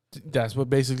 that's what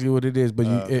basically what it is. But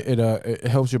it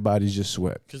helps your body just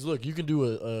sweat. because look, you can do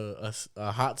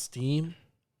a hot steam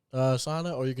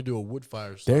sauna, or you can do a wood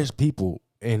fire sauna. There's people,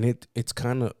 and it's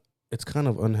kind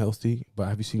of unhealthy. But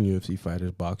have you seen UFC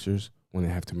fighters, boxers, when they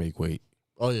have to make weight,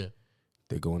 Oh yeah,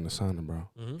 they go in the sauna, bro,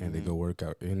 Mhm. and they go work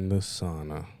out in the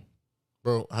sauna.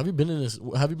 bro. Have you been in this?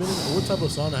 Have you been in? What type of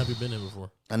sauna have you been in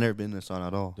before? I never been in the sauna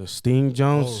at all. The steam Oh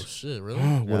Jones, shit, really?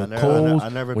 with Yeah, the coals, I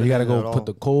never when you gotta been in it go at put all.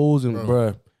 the coals and Bro.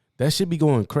 bruh, that should be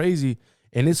going crazy.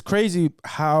 And it's crazy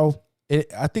how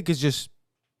I think it's just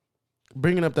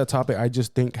bringing up that topic. I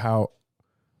just think how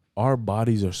our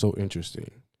bodies are so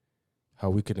interesting, how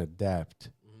we can adapt.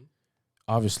 Mhm.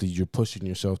 Obviously, you're pushing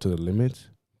yourself to the limit,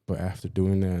 but after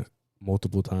doing that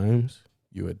multiple times,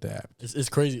 you adapt. It's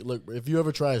crazy. Look, if you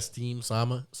ever try a steam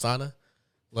sauna,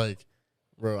 like,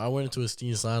 bro, I went into a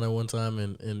steam sauna one time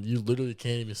and you literally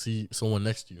can't even see someone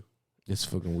next to you It's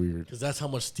fucking weird, because that's how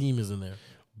much steam is in there.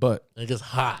 but And it gets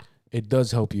hot. it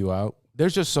does help you out.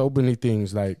 There's just so many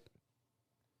things like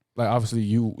obviously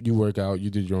you work out, you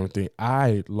did your own thing.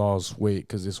 I lost weight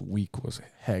because this week was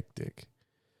hectic,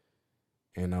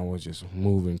 and I was just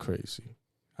moving crazy.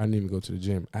 I didn't even go to the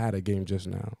gym. I had a game just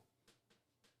now.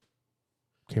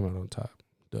 Came out on top,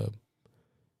 dub.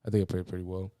 I think I played pretty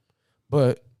well,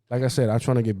 but like I said, I'm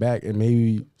trying to get back and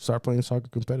maybe start playing soccer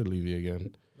competitively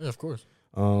again. Yeah, of course.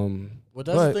 Um, But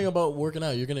that's But- the thing about working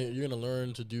out. You're gonna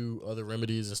learn to do other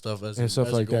remedies and stuff as and stuff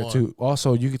as like you go that on. too.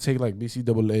 Also, you could take like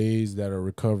BCAAs that are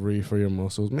recovery for your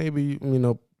muscles. Maybe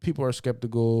people are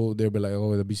skeptical. They'll be like,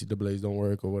 "Oh, the BCAAs don't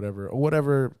work," or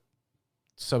whatever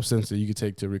substance that you could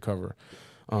take to recover.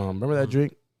 Remember that Mhm.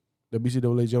 drink, the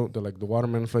BCAA joint, the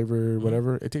watermelon flavor, Mhm.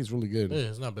 whatever. It tastes really good, Yeah,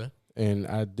 it's not bad. and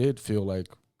I did feel like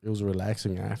it was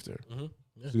relaxing after. hmm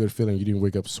It's a good feeling. You didn't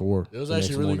wake up sore. It was the actually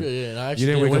next really morning. good. Yeah, and I actually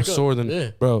You didn't wake up sore then,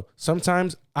 Yeah, bro.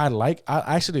 Sometimes I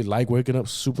actually like waking up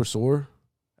super sore.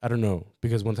 I don't know,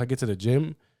 because once I get to the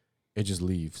gym, it just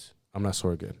leaves. I'm not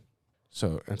sore again.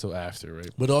 So until after,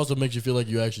 right? but it also makes you feel like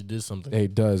you actually did something.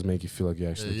 It does make you feel like you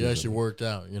Yeah, actually. you did actually something. worked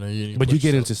out. You know, But you pushed get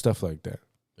yourself. into stuff like that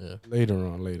Yeah, later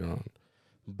on.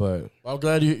 But I'm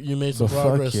glad you made some But fuck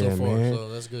progress yeah, so far. man. So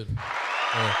that's good.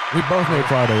 Yeah. we both made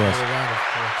progress.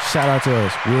 Yeah. Shout out to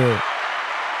us. We're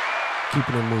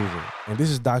keeping it moving, and this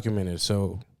is documented.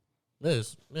 So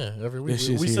Yes, yeah, every week. This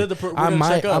We shit's here. said we're I gonna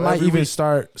might check out every even week.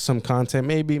 start some content.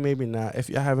 Maybe not. If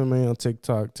y'all haven't made on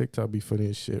TikTok be funny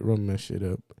as shit. Run that shit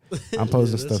up. I'm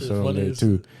posting Yeah, that stuff shit on funny there as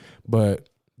too. shit. But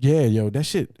yeah, yo, that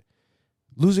shit.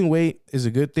 Losing weight is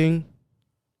a good thing,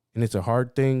 and it's a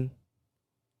hard thing,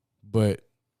 but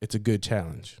it's a good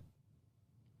challenge.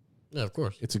 Yeah, of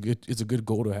course. It's a good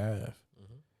goal to have.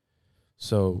 Mhm.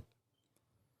 So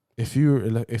if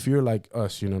you're like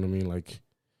us, you know what I mean? Like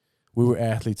we were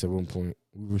athletes at one point.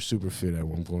 We were super fit at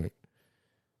one point.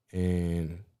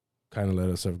 And kind of let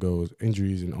that stuff go.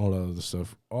 Injuries and all that other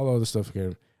stuff. All other stuff.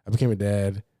 I became a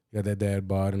dad. Got that dad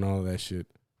bod and all of that shit.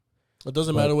 It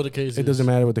doesn't But matter what the case is. It doesn't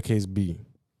matter what the case be.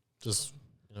 Just,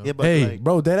 Yeah, but Hey, like,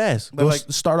 bro, dead ass. but Go like-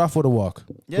 start off with a walk.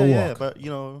 yeah, Go yeah. walk.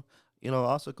 But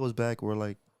also goes back.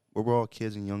 We're all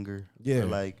kids and younger. Yeah. So,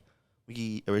 like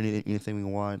we can eat anything we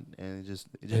want, and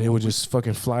And it would just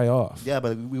fucking fly off. Yeah,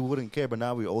 but we wouldn't care. But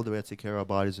now we're older, we have to take care of our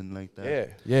bodies and like that.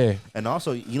 Yeah. Yeah. And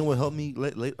also, you know what helped me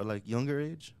late like younger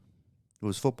age? It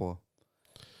was football.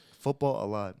 Football a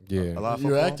lot. Yeah. A lot of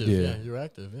you're football. active. Yeah. Yeah, you're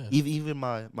active. Yeah. Even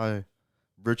my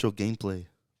virtual gameplay.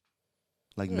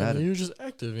 Like Yeah, Madden. you're just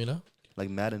active, you know. Like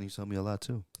Madden used to help me a lot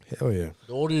too. Hell yeah.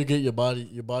 The older you get, your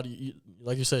body,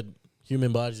 like you said,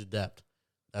 human bodies adapt.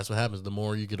 That's what happens. The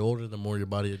more you get older, the more your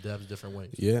body adapts different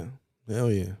ways. Yeah. Hell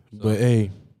yeah. So- But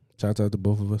hey, shout out to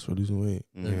both of us for losing weight.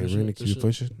 Yeah, And for we're sure, gonna for keep sure.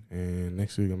 pushing. And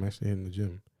next week I'm actually hitting the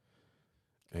gym.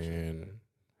 And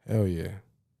hell yeah.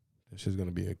 This is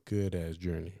gonna be a good ass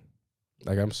journey.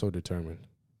 Like I'm so determined.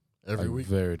 Every Like, week.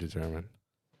 Very determined.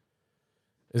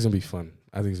 It's gonna be fun.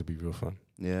 I think it's gonna be real fun.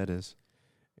 Yeah, it is.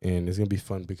 And it's gonna be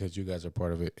fun because you guys are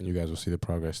part of it and you guys will see the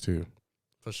progress too.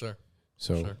 For sure.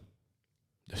 So Sure.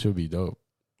 that should be dope.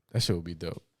 That should be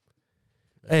dope.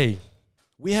 Hey,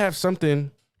 we have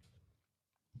something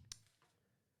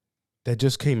that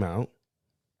just came out.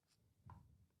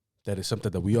 That is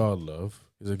something that we all love.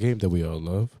 It's a game that we all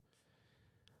love.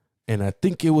 And I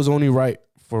think it was only right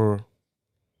for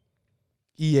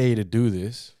EA to do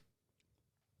this.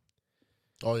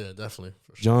 Oh yeah, definitely.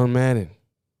 For sure. John Madden.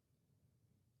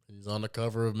 He's on the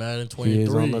cover of Madden 23. He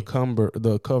is on the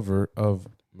cover of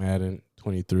Madden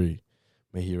 23.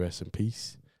 May he rest in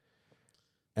peace.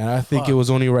 And I think it Fuck. was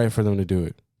only right for them to do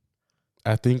it.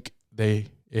 I think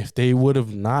if they would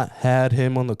have not had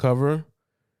him on the cover,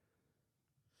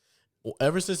 Well,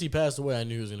 ever since he passed away, I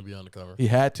knew he was going to be on the cover. he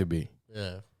had to be.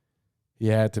 Yeah. He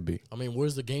had to be. I mean,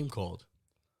 where's the game called?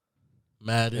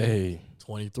 Madden Hey,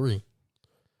 23.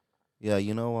 Yeah,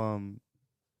 yeah,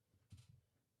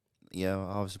 I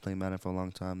obviously played Madden for a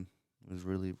long time. It was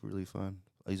really, really fun.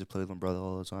 I used to play with my brother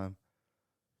all the time.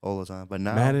 But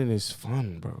now Madden is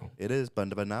fun, bro. it is.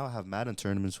 But now I have Madden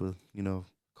tournaments with,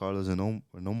 Carlos and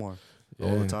Omar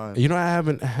all the time. You know, I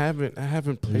haven't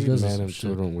played guys are some Madden shit.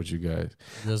 tournament with you guys.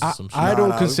 There's I- some shit. I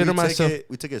don't consider we take myself-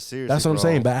 we take it seriously. That's what I'm bro.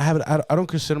 saying. But I don't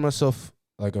consider myself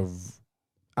like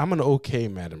I'm an okay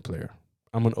Madden player.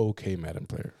 I'm an okay Madden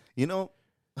player. You know,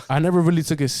 I never really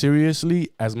took it seriously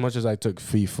as much as I took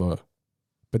FIFA,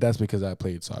 but that's because I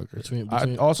played soccer. Between-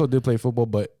 I also did play football,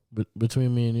 but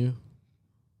Between me and you,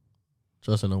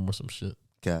 Justin Omar some shit.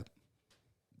 Cap.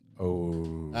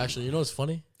 Actually, you know what's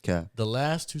funny? Cap. The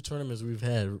last two tournaments we've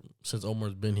had since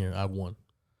Omar's been here, I've won.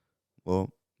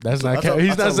 Well, that's not that's cap. a-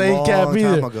 He's that's not a saying long cap time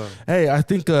either. ago. Hey, I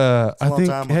think a long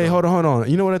time hey, ago. hold on.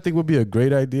 You know what I think would be a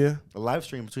great idea? A live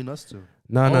stream between us two.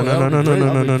 No, Oh, no, that no, would no, be no, great. no,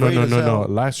 no, That'd no, be no, great no, as no, no. hell.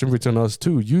 Live stream between us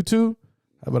two. You two?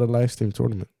 How about a live stream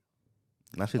tournament?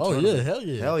 Actually, Oh, tournament. yeah, hell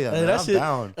yeah. Hell yeah, Hey, man, that I'm shit,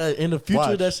 down. In the future,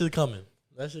 Watch. that shit coming.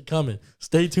 That shit coming.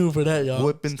 Stay tuned for that, y'all.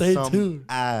 Whipping Stay some tuned.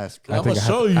 ass. I'm bro. gonna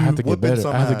show you. I have to get whipping better.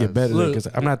 some I have to get ass. better Look. because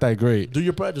I'm not that great. Do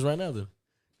your practice right now, then.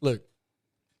 Look.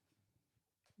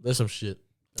 There's some shit.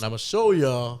 And I'm going to show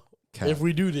y'all Cap. if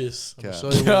we do this. I'm Cap.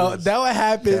 going to show you Yo, what it is. that would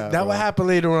happen. Yeah, that would bro. happen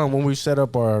later on when we set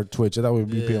up our Twitch. That would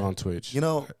be Yeah. on Twitch. You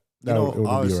know, That would- it would be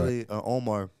obviously,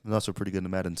 Omar is also pretty good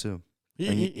in Madden too. He,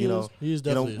 and he, you he know- is, he is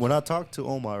You know, definitely. when I talk to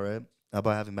Omar, right,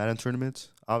 about having Madden tournaments,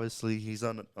 obviously he's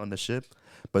on the ship,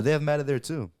 but they have Madden there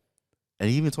too. And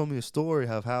he even told me a story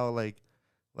of how like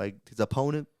his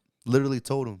opponent literally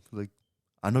told him, like,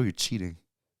 I know you're cheating.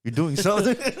 You're doing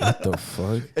something. What the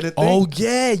fuck? And the thing, Oh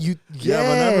yeah, you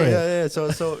yeah, remember, yeah.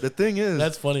 So the thing is,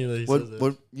 That's funny that he says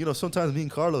that. what sometimes me and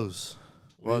Carlos,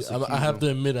 we'll also I accuse have him. to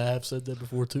admit, I have said that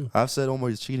before, too. I've said Omar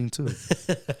is cheating too.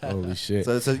 Holy shit.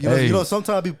 So Hey. you know,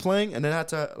 sometimes I be playing and then I have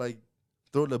to like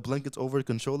throw the blankets over the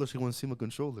controller so he won't see my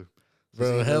controller.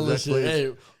 Bro, See, hella that shit.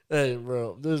 plays. Hey,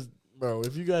 bro. Bro,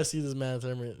 if you guys see this man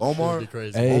tournament, it's Omar- gonna be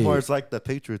crazy. Hey. Omar is like the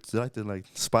Patriots. They like to like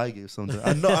spy game something.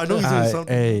 I know he's doing something.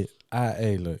 Hey,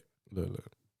 look.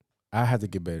 I have to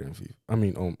get better in FIFA. I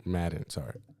mean, on Madden.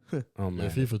 Sorry, on Yeah,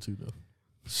 Madden. FIFA too, though.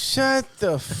 Shut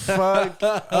the fuck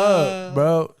up,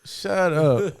 bro. Shut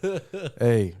up.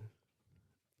 Hey,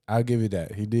 I'll give you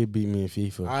that. He did beat me in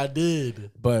FIFA. I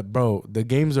did. But bro, the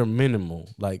games are minimal,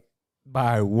 like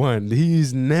by one.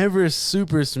 He's never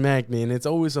super smacked me, and it's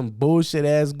always some bullshit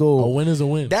ass A goal. win is a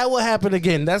win. That will happen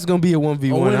again. That's gonna be a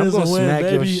 1v1. A win I'm is a gonna win, smack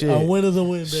your baby. shit. A win is a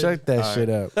win, baby. Shut that All shit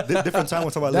up. Different time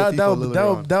we'll talk about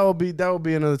That will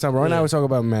be another time. Right Yeah. now we're talking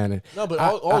about Madden. No, but I-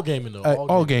 all gaming, though.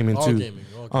 all gaming, all too. Gaming,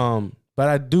 all gaming. But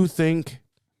I do think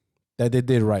that they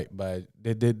did right, but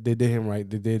they did him right.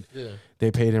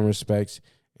 They paid him respects,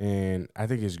 and I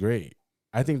think it's great.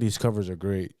 I think these covers are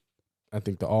great. I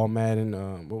think the All Madden.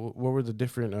 What were the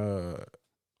different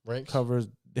Ranks? covers?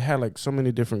 They had like so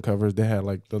many different covers. They had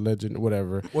like the Legend,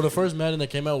 whatever. Well, the first Madden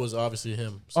that came out was obviously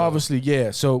him. So. Obviously,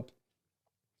 yeah. So,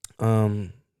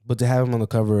 but to have him on the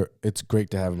cover, it's great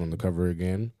to have him on the cover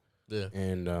again. Yeah.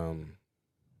 And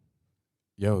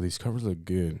these covers look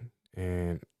good,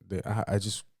 and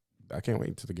I can't wait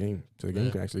until the game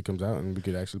actually comes out and we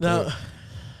could actually play it.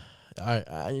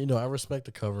 Now, I respect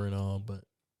the cover and all, but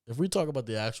if we talk about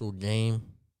the actual game,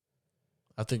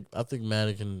 I think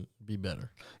Madden can be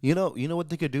better. You know what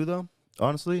they could do though.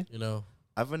 Honestly,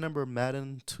 I remember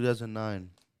Madden 2009,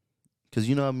 because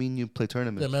you play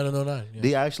tournaments. Yeah, Madden 09. Yeah.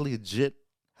 They actually legit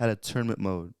had a tournament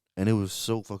mode, and it was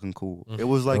so fucking cool. Mhm. It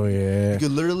was like yeah. you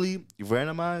could literally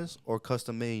randomize or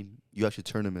custom made you actually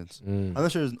tournaments. I'm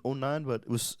not sure it was 09, but it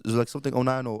was like something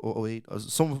 09 or 08 or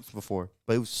something before.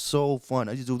 But it was so fun.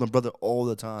 I used to do it with my brother all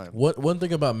the time. One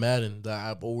thing about Madden that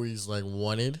I've always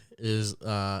wanted is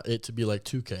it to be like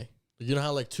 2K. You know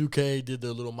how 2K did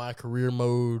their little My Career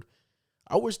mode.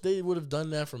 I wish they would have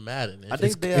done that for Madden. I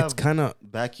think they have it's kind of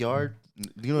backyard. Yeah,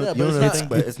 You but know it's what not- I think,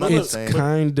 but it's not it's the same.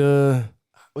 kind of.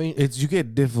 I mean, You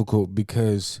get difficult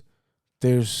because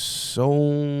there's so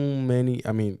many.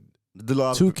 I mean,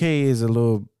 2K is a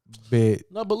little bit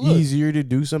no, but look, easier to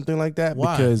do something like that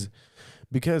Why?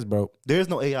 because bro, There's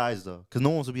no AIs though, because no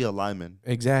one wants to be a lineman.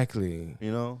 exactly.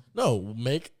 no,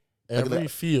 make every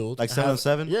field Like have-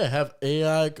 7-7? Yeah, have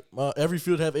AI. Every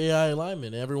field have AI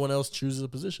alignment, and everyone else chooses the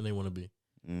position they want to be.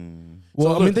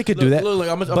 Well, So I mean, they could do that. Look,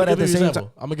 I'm but gonna at give the you an same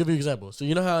example. I'm gonna give you an example. So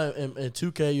you know how in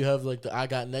 2K you have the I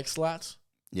got next slots.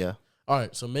 Yeah. All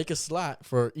right, so make a slot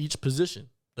for each position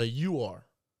that you are.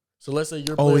 So let's say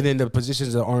you're Oh, playing, and then the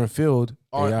positions that aren't filled.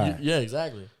 AI. yeah,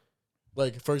 exactly.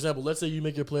 Like for example, let's say you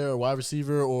make your player a wide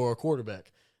receiver or a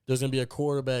quarterback. There's gonna be a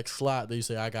quarterback slot that you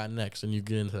say I got next, and you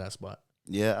get into that spot.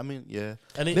 Yeah, I mean, yeah.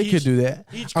 And then They could do that.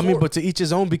 Each I mean, but to each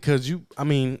his own, because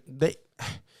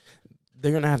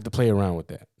they're gonna have to play around with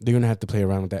that. They're gonna have to play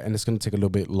around with that, and it's gonna take a little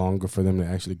bit longer for them to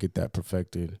actually get that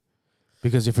perfected.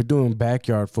 Because if you're doing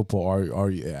backyard football, are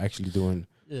you actually doing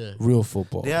real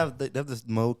football? They have this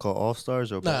mode called All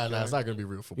Stars or Nah, Backyard. it's not gonna be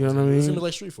real football. You know what I It's mean? gonna be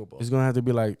like street football. It's gonna have to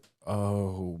be like,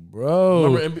 oh,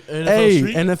 bro. Remember NFL Hey,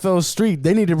 Street? NFL Street,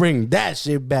 they need to bring that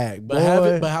shit back,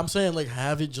 boy. But I'm saying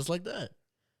have it just like that.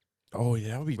 Oh yeah,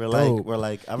 that would be We're dope.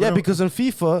 like, I Yeah, remember, because in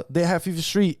FIFA they have FIFA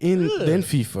Street in Yeah. then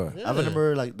FIFA. Yeah. I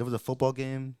remember there was a football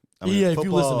game. Yeah, if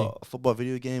you listening. football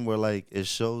video game where it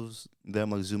shows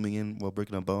them zooming in while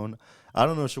breaking a bone. I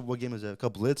don't know what game is that, a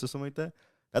couple Blitz or something like that.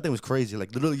 That thing was crazy.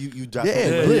 Like literally, you drop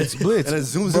Yeah, from Blitz, and Blitz. it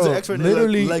zooms Bro, into X-ray and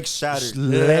literally leg shattered.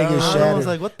 leg is I shattered. was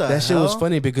like, what the That shit hell? was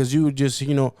funny because you would just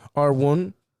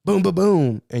R1, boom, boom,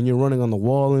 boom, and you're running on the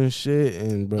wall and shit.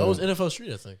 And bro, That was NFL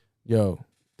Street, I think. yo,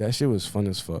 that shit was fun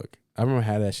as fuck. I remember I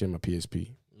had that shit in my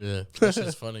PSP. Yeah, that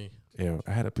shit's funny. Yeah,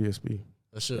 I had a PSP.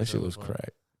 That shit Was fun.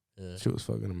 crack. Yeah. Shit was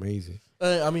fucking amazing.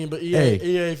 Hey, I mean, but EA,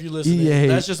 Hey, if you listen, EA.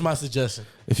 that's just my suggestion.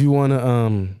 If you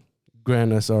wanna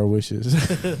grant us our wishes,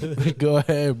 go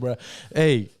ahead, bro.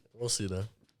 Hey, We'll see though.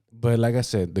 but like I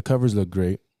said, the covers look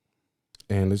great,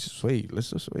 and let's just wait.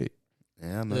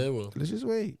 Yeah, man. Yeah, it will. Let's just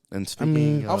wait. And speaking,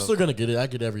 mean, I'm still gonna get it. I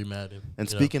get every Madden. And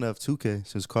you know. speaking of 2K,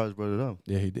 since Cars brought it up,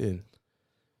 Yeah, he did.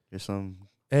 there's some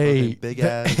Hey, big the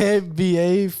ass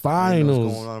NBA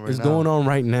Finals going on right is now. going on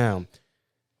right now.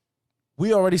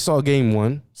 We already saw Game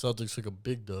 1. Celtics took a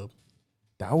big dub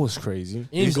That was crazy.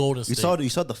 in Golden You State.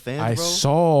 saw the fans, I bro.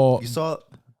 saw, You saw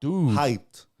dude,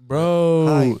 hyped, bro,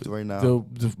 hyped right now.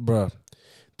 bro.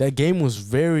 That game was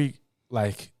very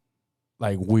like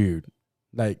weird.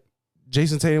 Like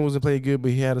Jason Tatum wasn't playing good,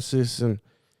 but he had assists, and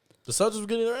the Celtics were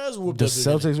getting their ass whooped. the at the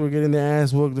beginning. Celtics were getting their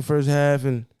ass whooped the first half,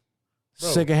 and Bro.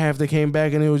 second half they came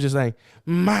back, and it was just like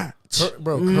match,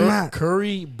 match.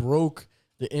 Curry broke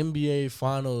the NBA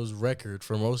Finals record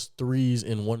for most threes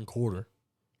in one quarter.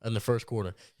 In the first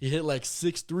quarter, he hit like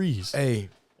 6 threes, Hey,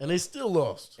 and they still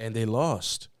lost. and they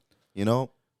lost. You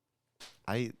know,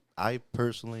 I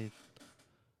personally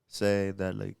say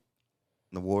that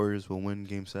the Warriors will win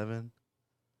Game 7.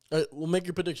 Well, make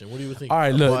your prediction. What do you think? All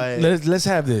right, look, But- let's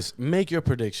have this. Make your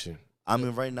prediction. I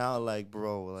mean, right now,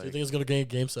 bro, So you think it's gonna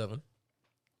game 7?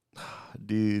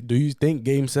 dude, Do you think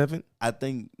Game 7? I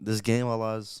think this game I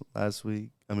lost last week.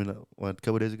 I mean, a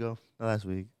couple days ago? Not last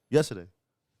week. Yesterday.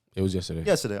 It was yesterday.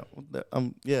 Yesterday.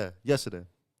 Yesterday.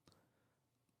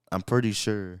 I'm pretty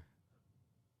sure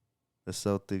the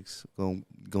Celtics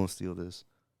gonna steal this,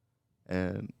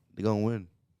 and they're gonna win.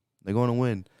 They're gonna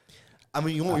win. I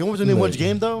mean, you want to name which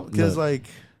game though? Because look.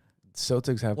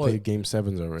 Celtics have What? played Game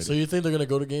 7s already. So you think they're gonna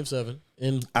go to Game 7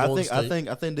 in I Golden think State?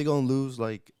 I think they're gonna lose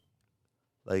like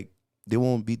they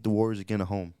won't beat the Warriors again at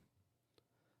home.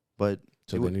 But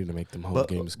So they need to make them home but-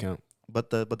 games count. the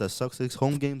Celtics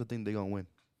home games, I think they're gonna win.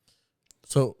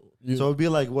 So So it'd be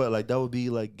like what? Like that would be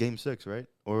like Game 6, right?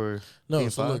 Or no. Game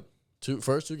So 5? look,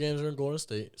 first two games are in Golden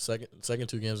State. Second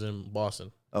two games are in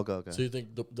Boston. okay. So you think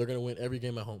they're gonna win every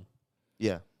game at home?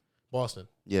 Yeah, Boston.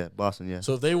 Boston. Yeah,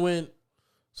 So if they win,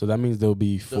 So that means they'll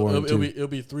be 4-2. it'll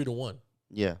be 3-1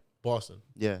 yeah, Boston.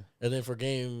 yeah. And then for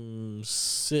Game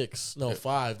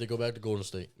 5, they go back to Golden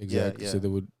State. Exactly. Yeah, So yeah. they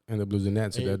would end up losing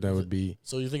that. So And that would be.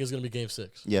 So you think it's gonna be Game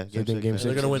 6? Yeah, So you think Game And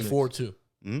they're 6? gonna win 4-2.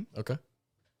 Mhm. Okay.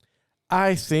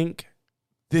 I think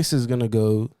this is gonna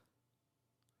go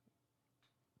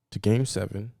to Game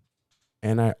 7,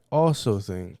 and I also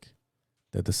think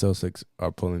that the Celtics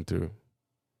are pulling through.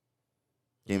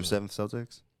 Game 7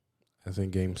 Celtics. I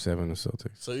think Game 7 the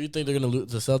Celtics. So you think they're gonna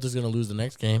lose? The Celtics gonna lose the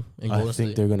next game in Golden I think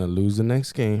State? they're gonna lose the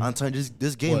next game. I'm telling you,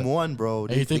 this game What? 1, bro. And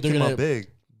They, you think they they're came gonna- out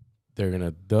big. They're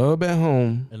gonna dub at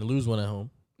home and lose one at home,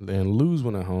 and lose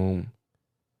one at home.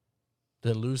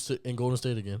 then lose in Golden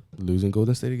State again, Losing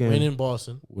Golden State again. win in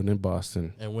Boston, Win in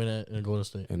Boston and win in Golden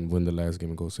State. and win the last game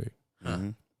in Golden State. Huh.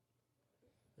 Mhm.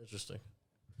 Interesting.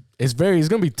 It's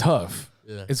gonna be tough.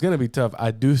 Yeah. It's gonna be tough. I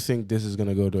do think this is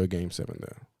gonna go to a Game 7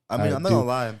 though. I mean, I I'm not do- gonna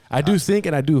lie. I do think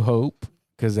and I do hope,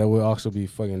 because that would also be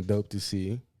fucking dope to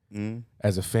see Mhm.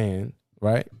 as a fan,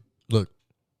 right? Look,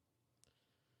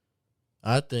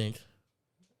 I think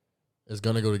it's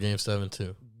gonna go to Game 7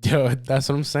 too, Yo, that's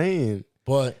what I'm saying.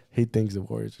 but He thinks the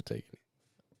Warriors are taking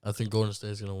I think Golden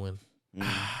State's gonna win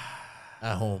Mhm.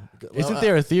 at home. it. Isn't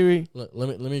there a theory? Look,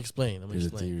 let me explain. There's a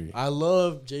theory. I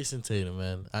love Jason Tatum,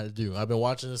 man. I do. I've been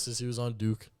watching this since he was on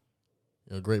Duke.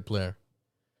 Great player.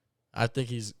 I think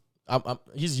he's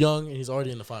young and he's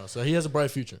already in the finals, so he has a bright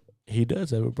future. He does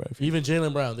have a bright future. Even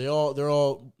Jaylen Brown, they're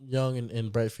all young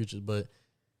and bright futures, but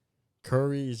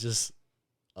Curry is just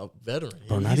a veteran.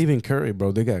 Bro, not He's- even Curry,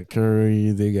 bro. They got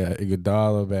Curry. They got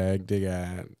Iguodala back. They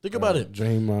got Think about it.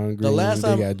 Draymond Green. The last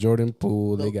time- they got Jordan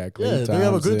Poole. They got Klay Thompson. they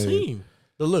have a good team.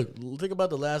 But look, think about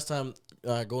the last time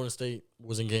Golden State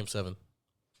was in Game 7.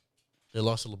 They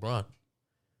lost to LeBron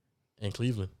in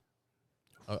Cleveland.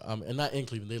 And not in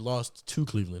Cleveland. They lost to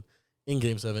Cleveland in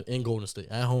Game 7 in Golden State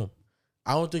at home.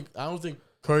 I don't think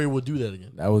Curry would do that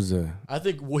again. That was a. I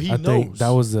think what he I knows. think that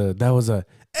was a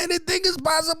anything is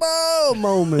possible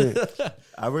moment.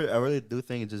 I really do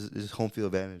think it's just home field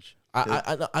advantage.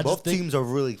 I just Both think teams are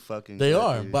really fucking. they good,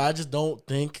 are, dude. but I just don't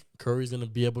think Curry's gonna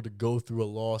be able to go through a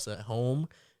loss at home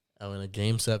and in a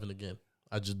Game 7 again.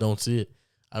 I just don't see it.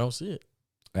 I don't see it.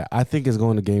 I think it's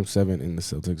going to Game 7, and the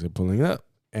Celtics are pulling up,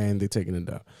 and they're taking it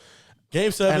down.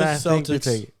 Game 7 And I think they Celtics.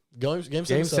 take Game 7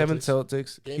 Game 7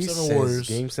 Celtics. Celtics. Game He 7 says Warriors.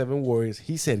 Game 7 Warriors.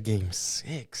 He said Game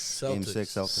 6 Game 6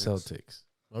 Celtics. Celtics.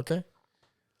 Okay.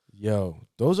 Yo,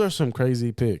 those are some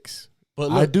crazy picks.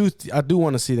 But I look, do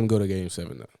want to see them go to Game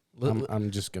 7 though. look-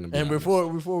 I'm just gonna be and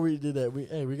honest. before we did that, we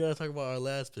gotta talk about our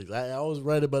last picks. I was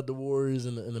right about the Warriors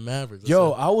and the Mavericks.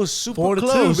 Yo, I I was super 4-2,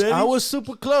 close. baby. I was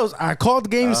super close. I called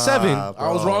Game 7. I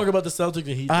was bro. wrong about the Celtics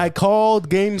and Heat. I called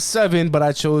Game 7, but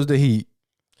I chose the Heat.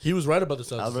 He was right about the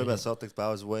Celtics. I was right and about Heat. Celtics, but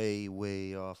I was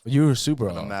way off. You were super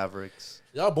On the off. Mavericks.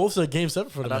 Y'all both said Game 7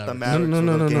 for I the thought the Mavericks. Mavericks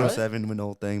No, were no, Game no. 7 win the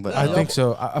whole thing, but Yeah, I y'all think bo-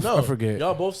 so. I forget.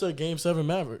 Y'all both said Game 7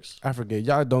 Mavericks. I forget.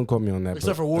 Y'all don't quote me on that. Except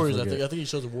but for Warriors. I forget. think he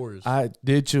chose the Warriors. I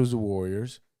did choose the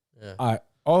Warriors. Yeah. I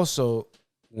also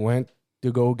went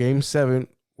to go Game 7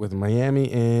 with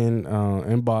Miami and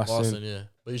Boston, Boston. yeah.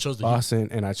 But you chose the Boston,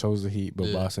 and I chose the Heat, but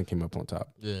Yeah. Boston came up on top,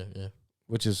 Heat. Yeah.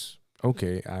 which is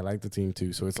okay. I like the team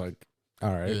too, so it's like,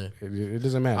 all right, Yeah. it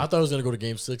doesn't matter. I thought it was gonna go to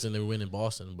Game 6 and they win in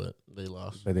Boston, but they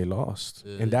lost. But they lost,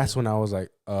 Yeah, and that's yeah. when I was like,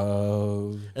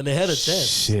 oh, And they had a chance.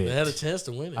 shit. They had a chance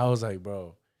to win it. I was like,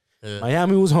 bro, Yeah.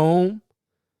 Miami was home.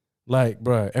 Like,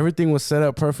 bro, everything was set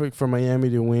up perfect for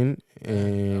Miami to win,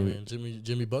 and I mean,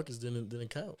 Jimmy Buckets didn't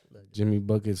count. Jimmy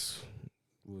Buckets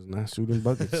was not shooting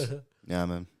buckets. yeah,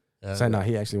 man. Yeah, So no,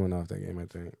 he actually went off that game, I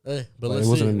think. Hey, but But let's it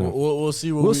wasn't see. enough. We'll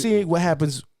see. We'll see what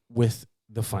happens with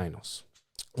the finals.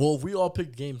 Well, if we all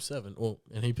picked Game 7,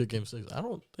 and he picked Game 6, I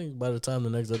don't think by the time the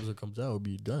next episode comes out, it'll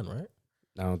be done, right?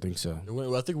 I don't think so.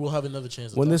 I think we'll have another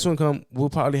chance. When this one come, we'll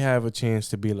probably have a chance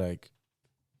to be like,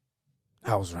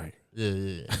 I was right.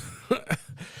 Yeah.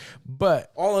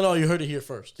 But All in all, you heard it here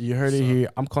first. you heard it So, here.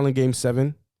 I'm calling Game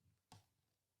 7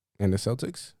 and the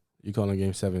Celtics. You calling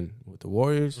Game 7 with the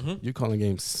Warriors. Mhm. You calling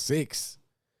Game 6.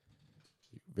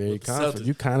 Very With the confident. Celtics.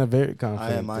 You kind of very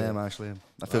confident. I am there. actually.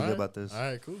 I feel All good right. about this. All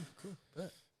right, cool.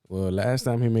 Bet. Well, last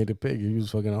time he made the pick, he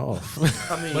was fucking off.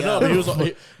 I mean, But no,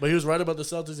 but he was right about the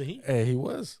Celtics and Heat. Hey, he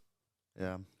was.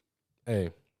 Yeah.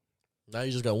 Hey, Now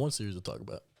you just got one series to talk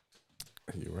about.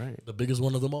 you're right. The biggest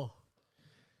one of them all.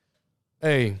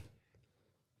 Hey,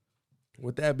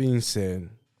 with that being said,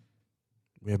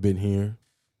 we have been here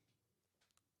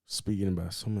speaking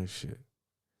about so much shit.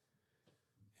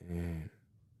 And,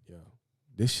 yo,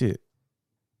 this shit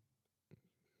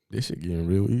getting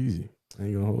real easy. I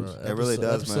ain't gonna hold you. It really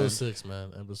does, episode man. 6,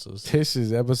 man. Episode 6. This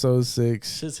is episode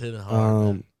 6. Shit's hitting hard.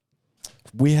 Man.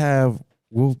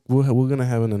 We're gonna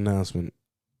have an announcement,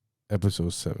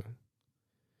 episode 7.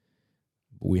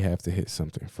 But we have to hit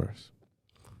something first.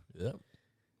 Yep.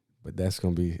 But that's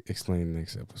gonna be explained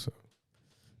next episode.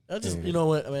 I just, Yeah. you know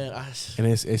what, man. And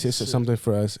it's just Shit. something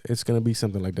for us. It's gonna be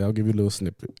something like that. I'll give you a little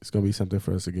snippet. It's gonna be something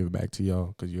for us to give back to y'all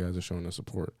because you guys are showing us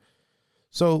support.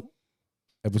 So,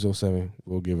 episode 7,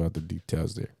 we'll give out the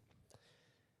details there.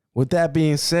 With that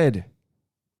being said,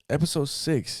 episode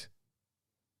 6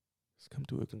 has come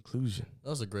to a conclusion. That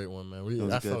was a great one, man. It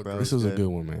was I good, felt bro. great. This was a good. good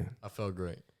one, man. I felt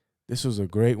great. This was a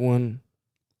great one,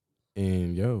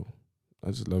 and yo,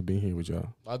 I just love being here with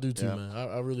y'all. I do too, Yeah. man.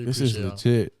 I really This appreciate is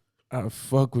y'all. legit. I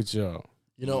fuck with y'all.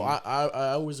 You know,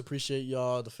 I always appreciate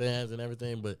y'all, the fans and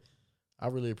everything, but I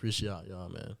really appreciate y'all,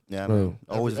 man. Yeah, Bro. man.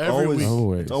 Always, Every always, week.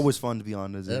 Always. it's always fun to be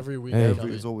on this. Every week. Hey. we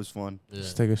come It's in. always fun. Yeah.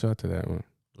 Let's take a shot to that one.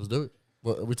 Let's do it.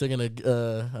 Well, are we taking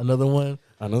another one?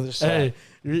 Another shot. Hey,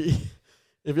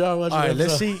 if y'all watching, All right,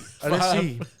 let's episode see. Let's five-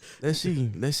 see.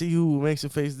 Let's see who makes a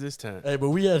face this time. Hey, but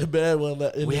we had a bad one.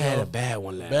 We had a bad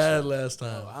one last bad time. last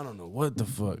time. Oh, I don't know what the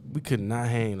fuck. We could not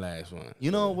hang last one. You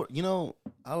know what? You know,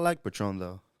 I like Patron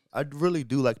though. I really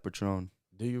do like Patron.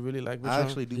 Do you really like I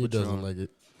actually do He Patron. doesn't like it.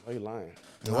 Why you lying?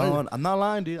 No, I'm not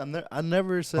lying, dude. I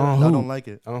never said On I who? don't like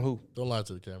it. On who? Don't lie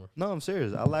to the camera. No, I'm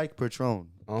serious. I like Patron.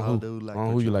 On I who? do like On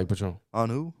Patron. who you like, Patron? On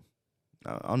who?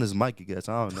 On this mic, I guess.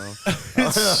 I don't know.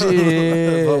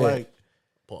 Shit. But like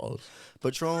Pause.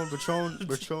 Patron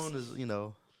is, you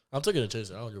know, I'm taking a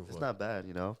chaser. I don't give a it's fuck. not bad,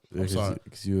 you know. I'm sorry.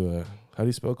 Because you, how do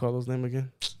you spell Carlos' name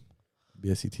again?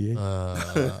 B-S-E-T-A? You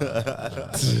know,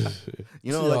 see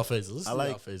y'all like, faces. Let's I see like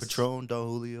y'all faces. Patron, Don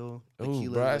Julio, Oh,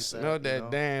 tequila. bro, I like smell that you know?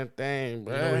 damn thing, You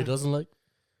know what he bro. doesn't like?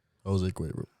 Jose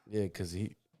Cuervo. Yeah, because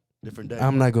he... Different day.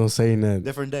 I'm not going to say nothing.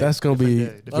 Different day. That's gonna Different be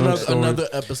day. Different Junk Another, story. another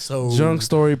episode. Junk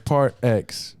Story Part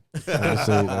X. I'm gonna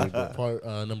say it like that. Part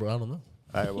number, I don't know.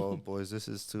 All right, well, boys, this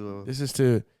is to This is to... a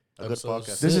good Episode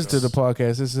podcast. This is to the Six. podcast.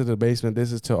 This is to the basement.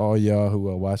 This is to all y'all who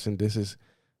are watching. This is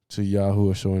to y'all who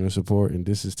are showing their support. And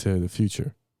this is to the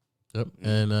future. Yep.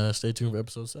 And stay tuned for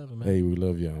episode 7, man. Hey, we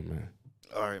love y'all, man.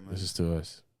 All right, man. This is to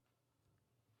us.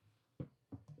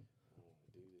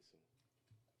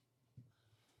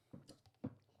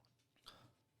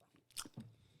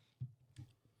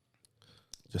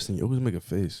 Justin, you always make a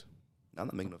face. I'm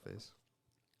not making no face.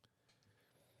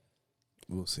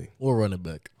 We'll see. We'll run it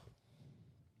back.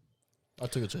 I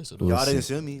took a chaser, though. We'll Y'all didn't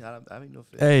see. see me. I make no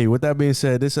face. Hey, with that being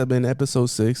said, this has been episode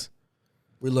 6.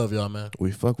 We love y'all, man.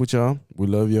 We fuck with y'all. We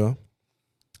love y'all.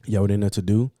 Y'all didn't know what to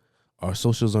do. Our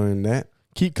socials are in that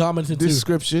Keep commenting, too.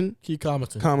 description. Keep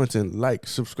commenting. Commenting, like,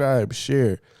 subscribe,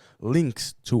 share.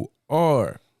 Links to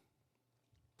our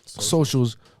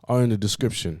socials are in the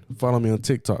description. Follow me on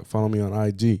TikTok. Follow me on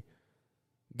IG.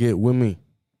 Get with me.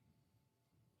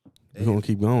 We're Hey, gonna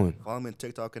keep going. follow me on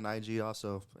TikTok and IG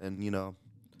also, and you know,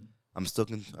 I'm still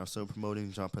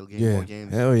promoting John Play Yeah, more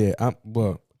games. hell yeah.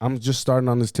 I'm just starting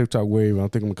on this TikTok wave. I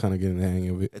think I'm kind of getting the hang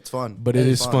of it, It's fun, but it Hey,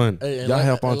 is fun. Hey, and Y'all like,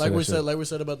 help on and like to we that said, shit. like we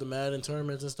said about the Madden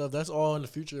tournaments and stuff. That's all in the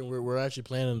future, and we're actually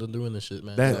planning on doing this shit,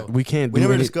 man. That So, we can't. We do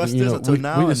never any- discussed you this know, until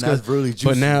now, we and discussed, that's really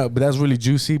juicy. but that's really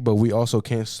juicy. But we also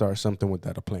can't start something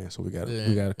without a plan. So we got Yeah,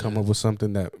 we got to come yeah. up with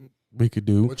something that we could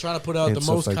do. we're trying to put out and the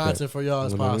stuff most like that. content for y'all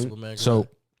as You know what I mean? possible, man. So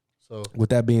So with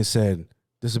that being said,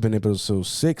 this has been episode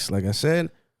 6. Like I said,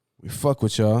 we fuck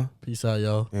with y'all, peace out,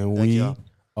 y'all. and Thank we y'all.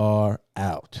 are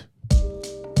out.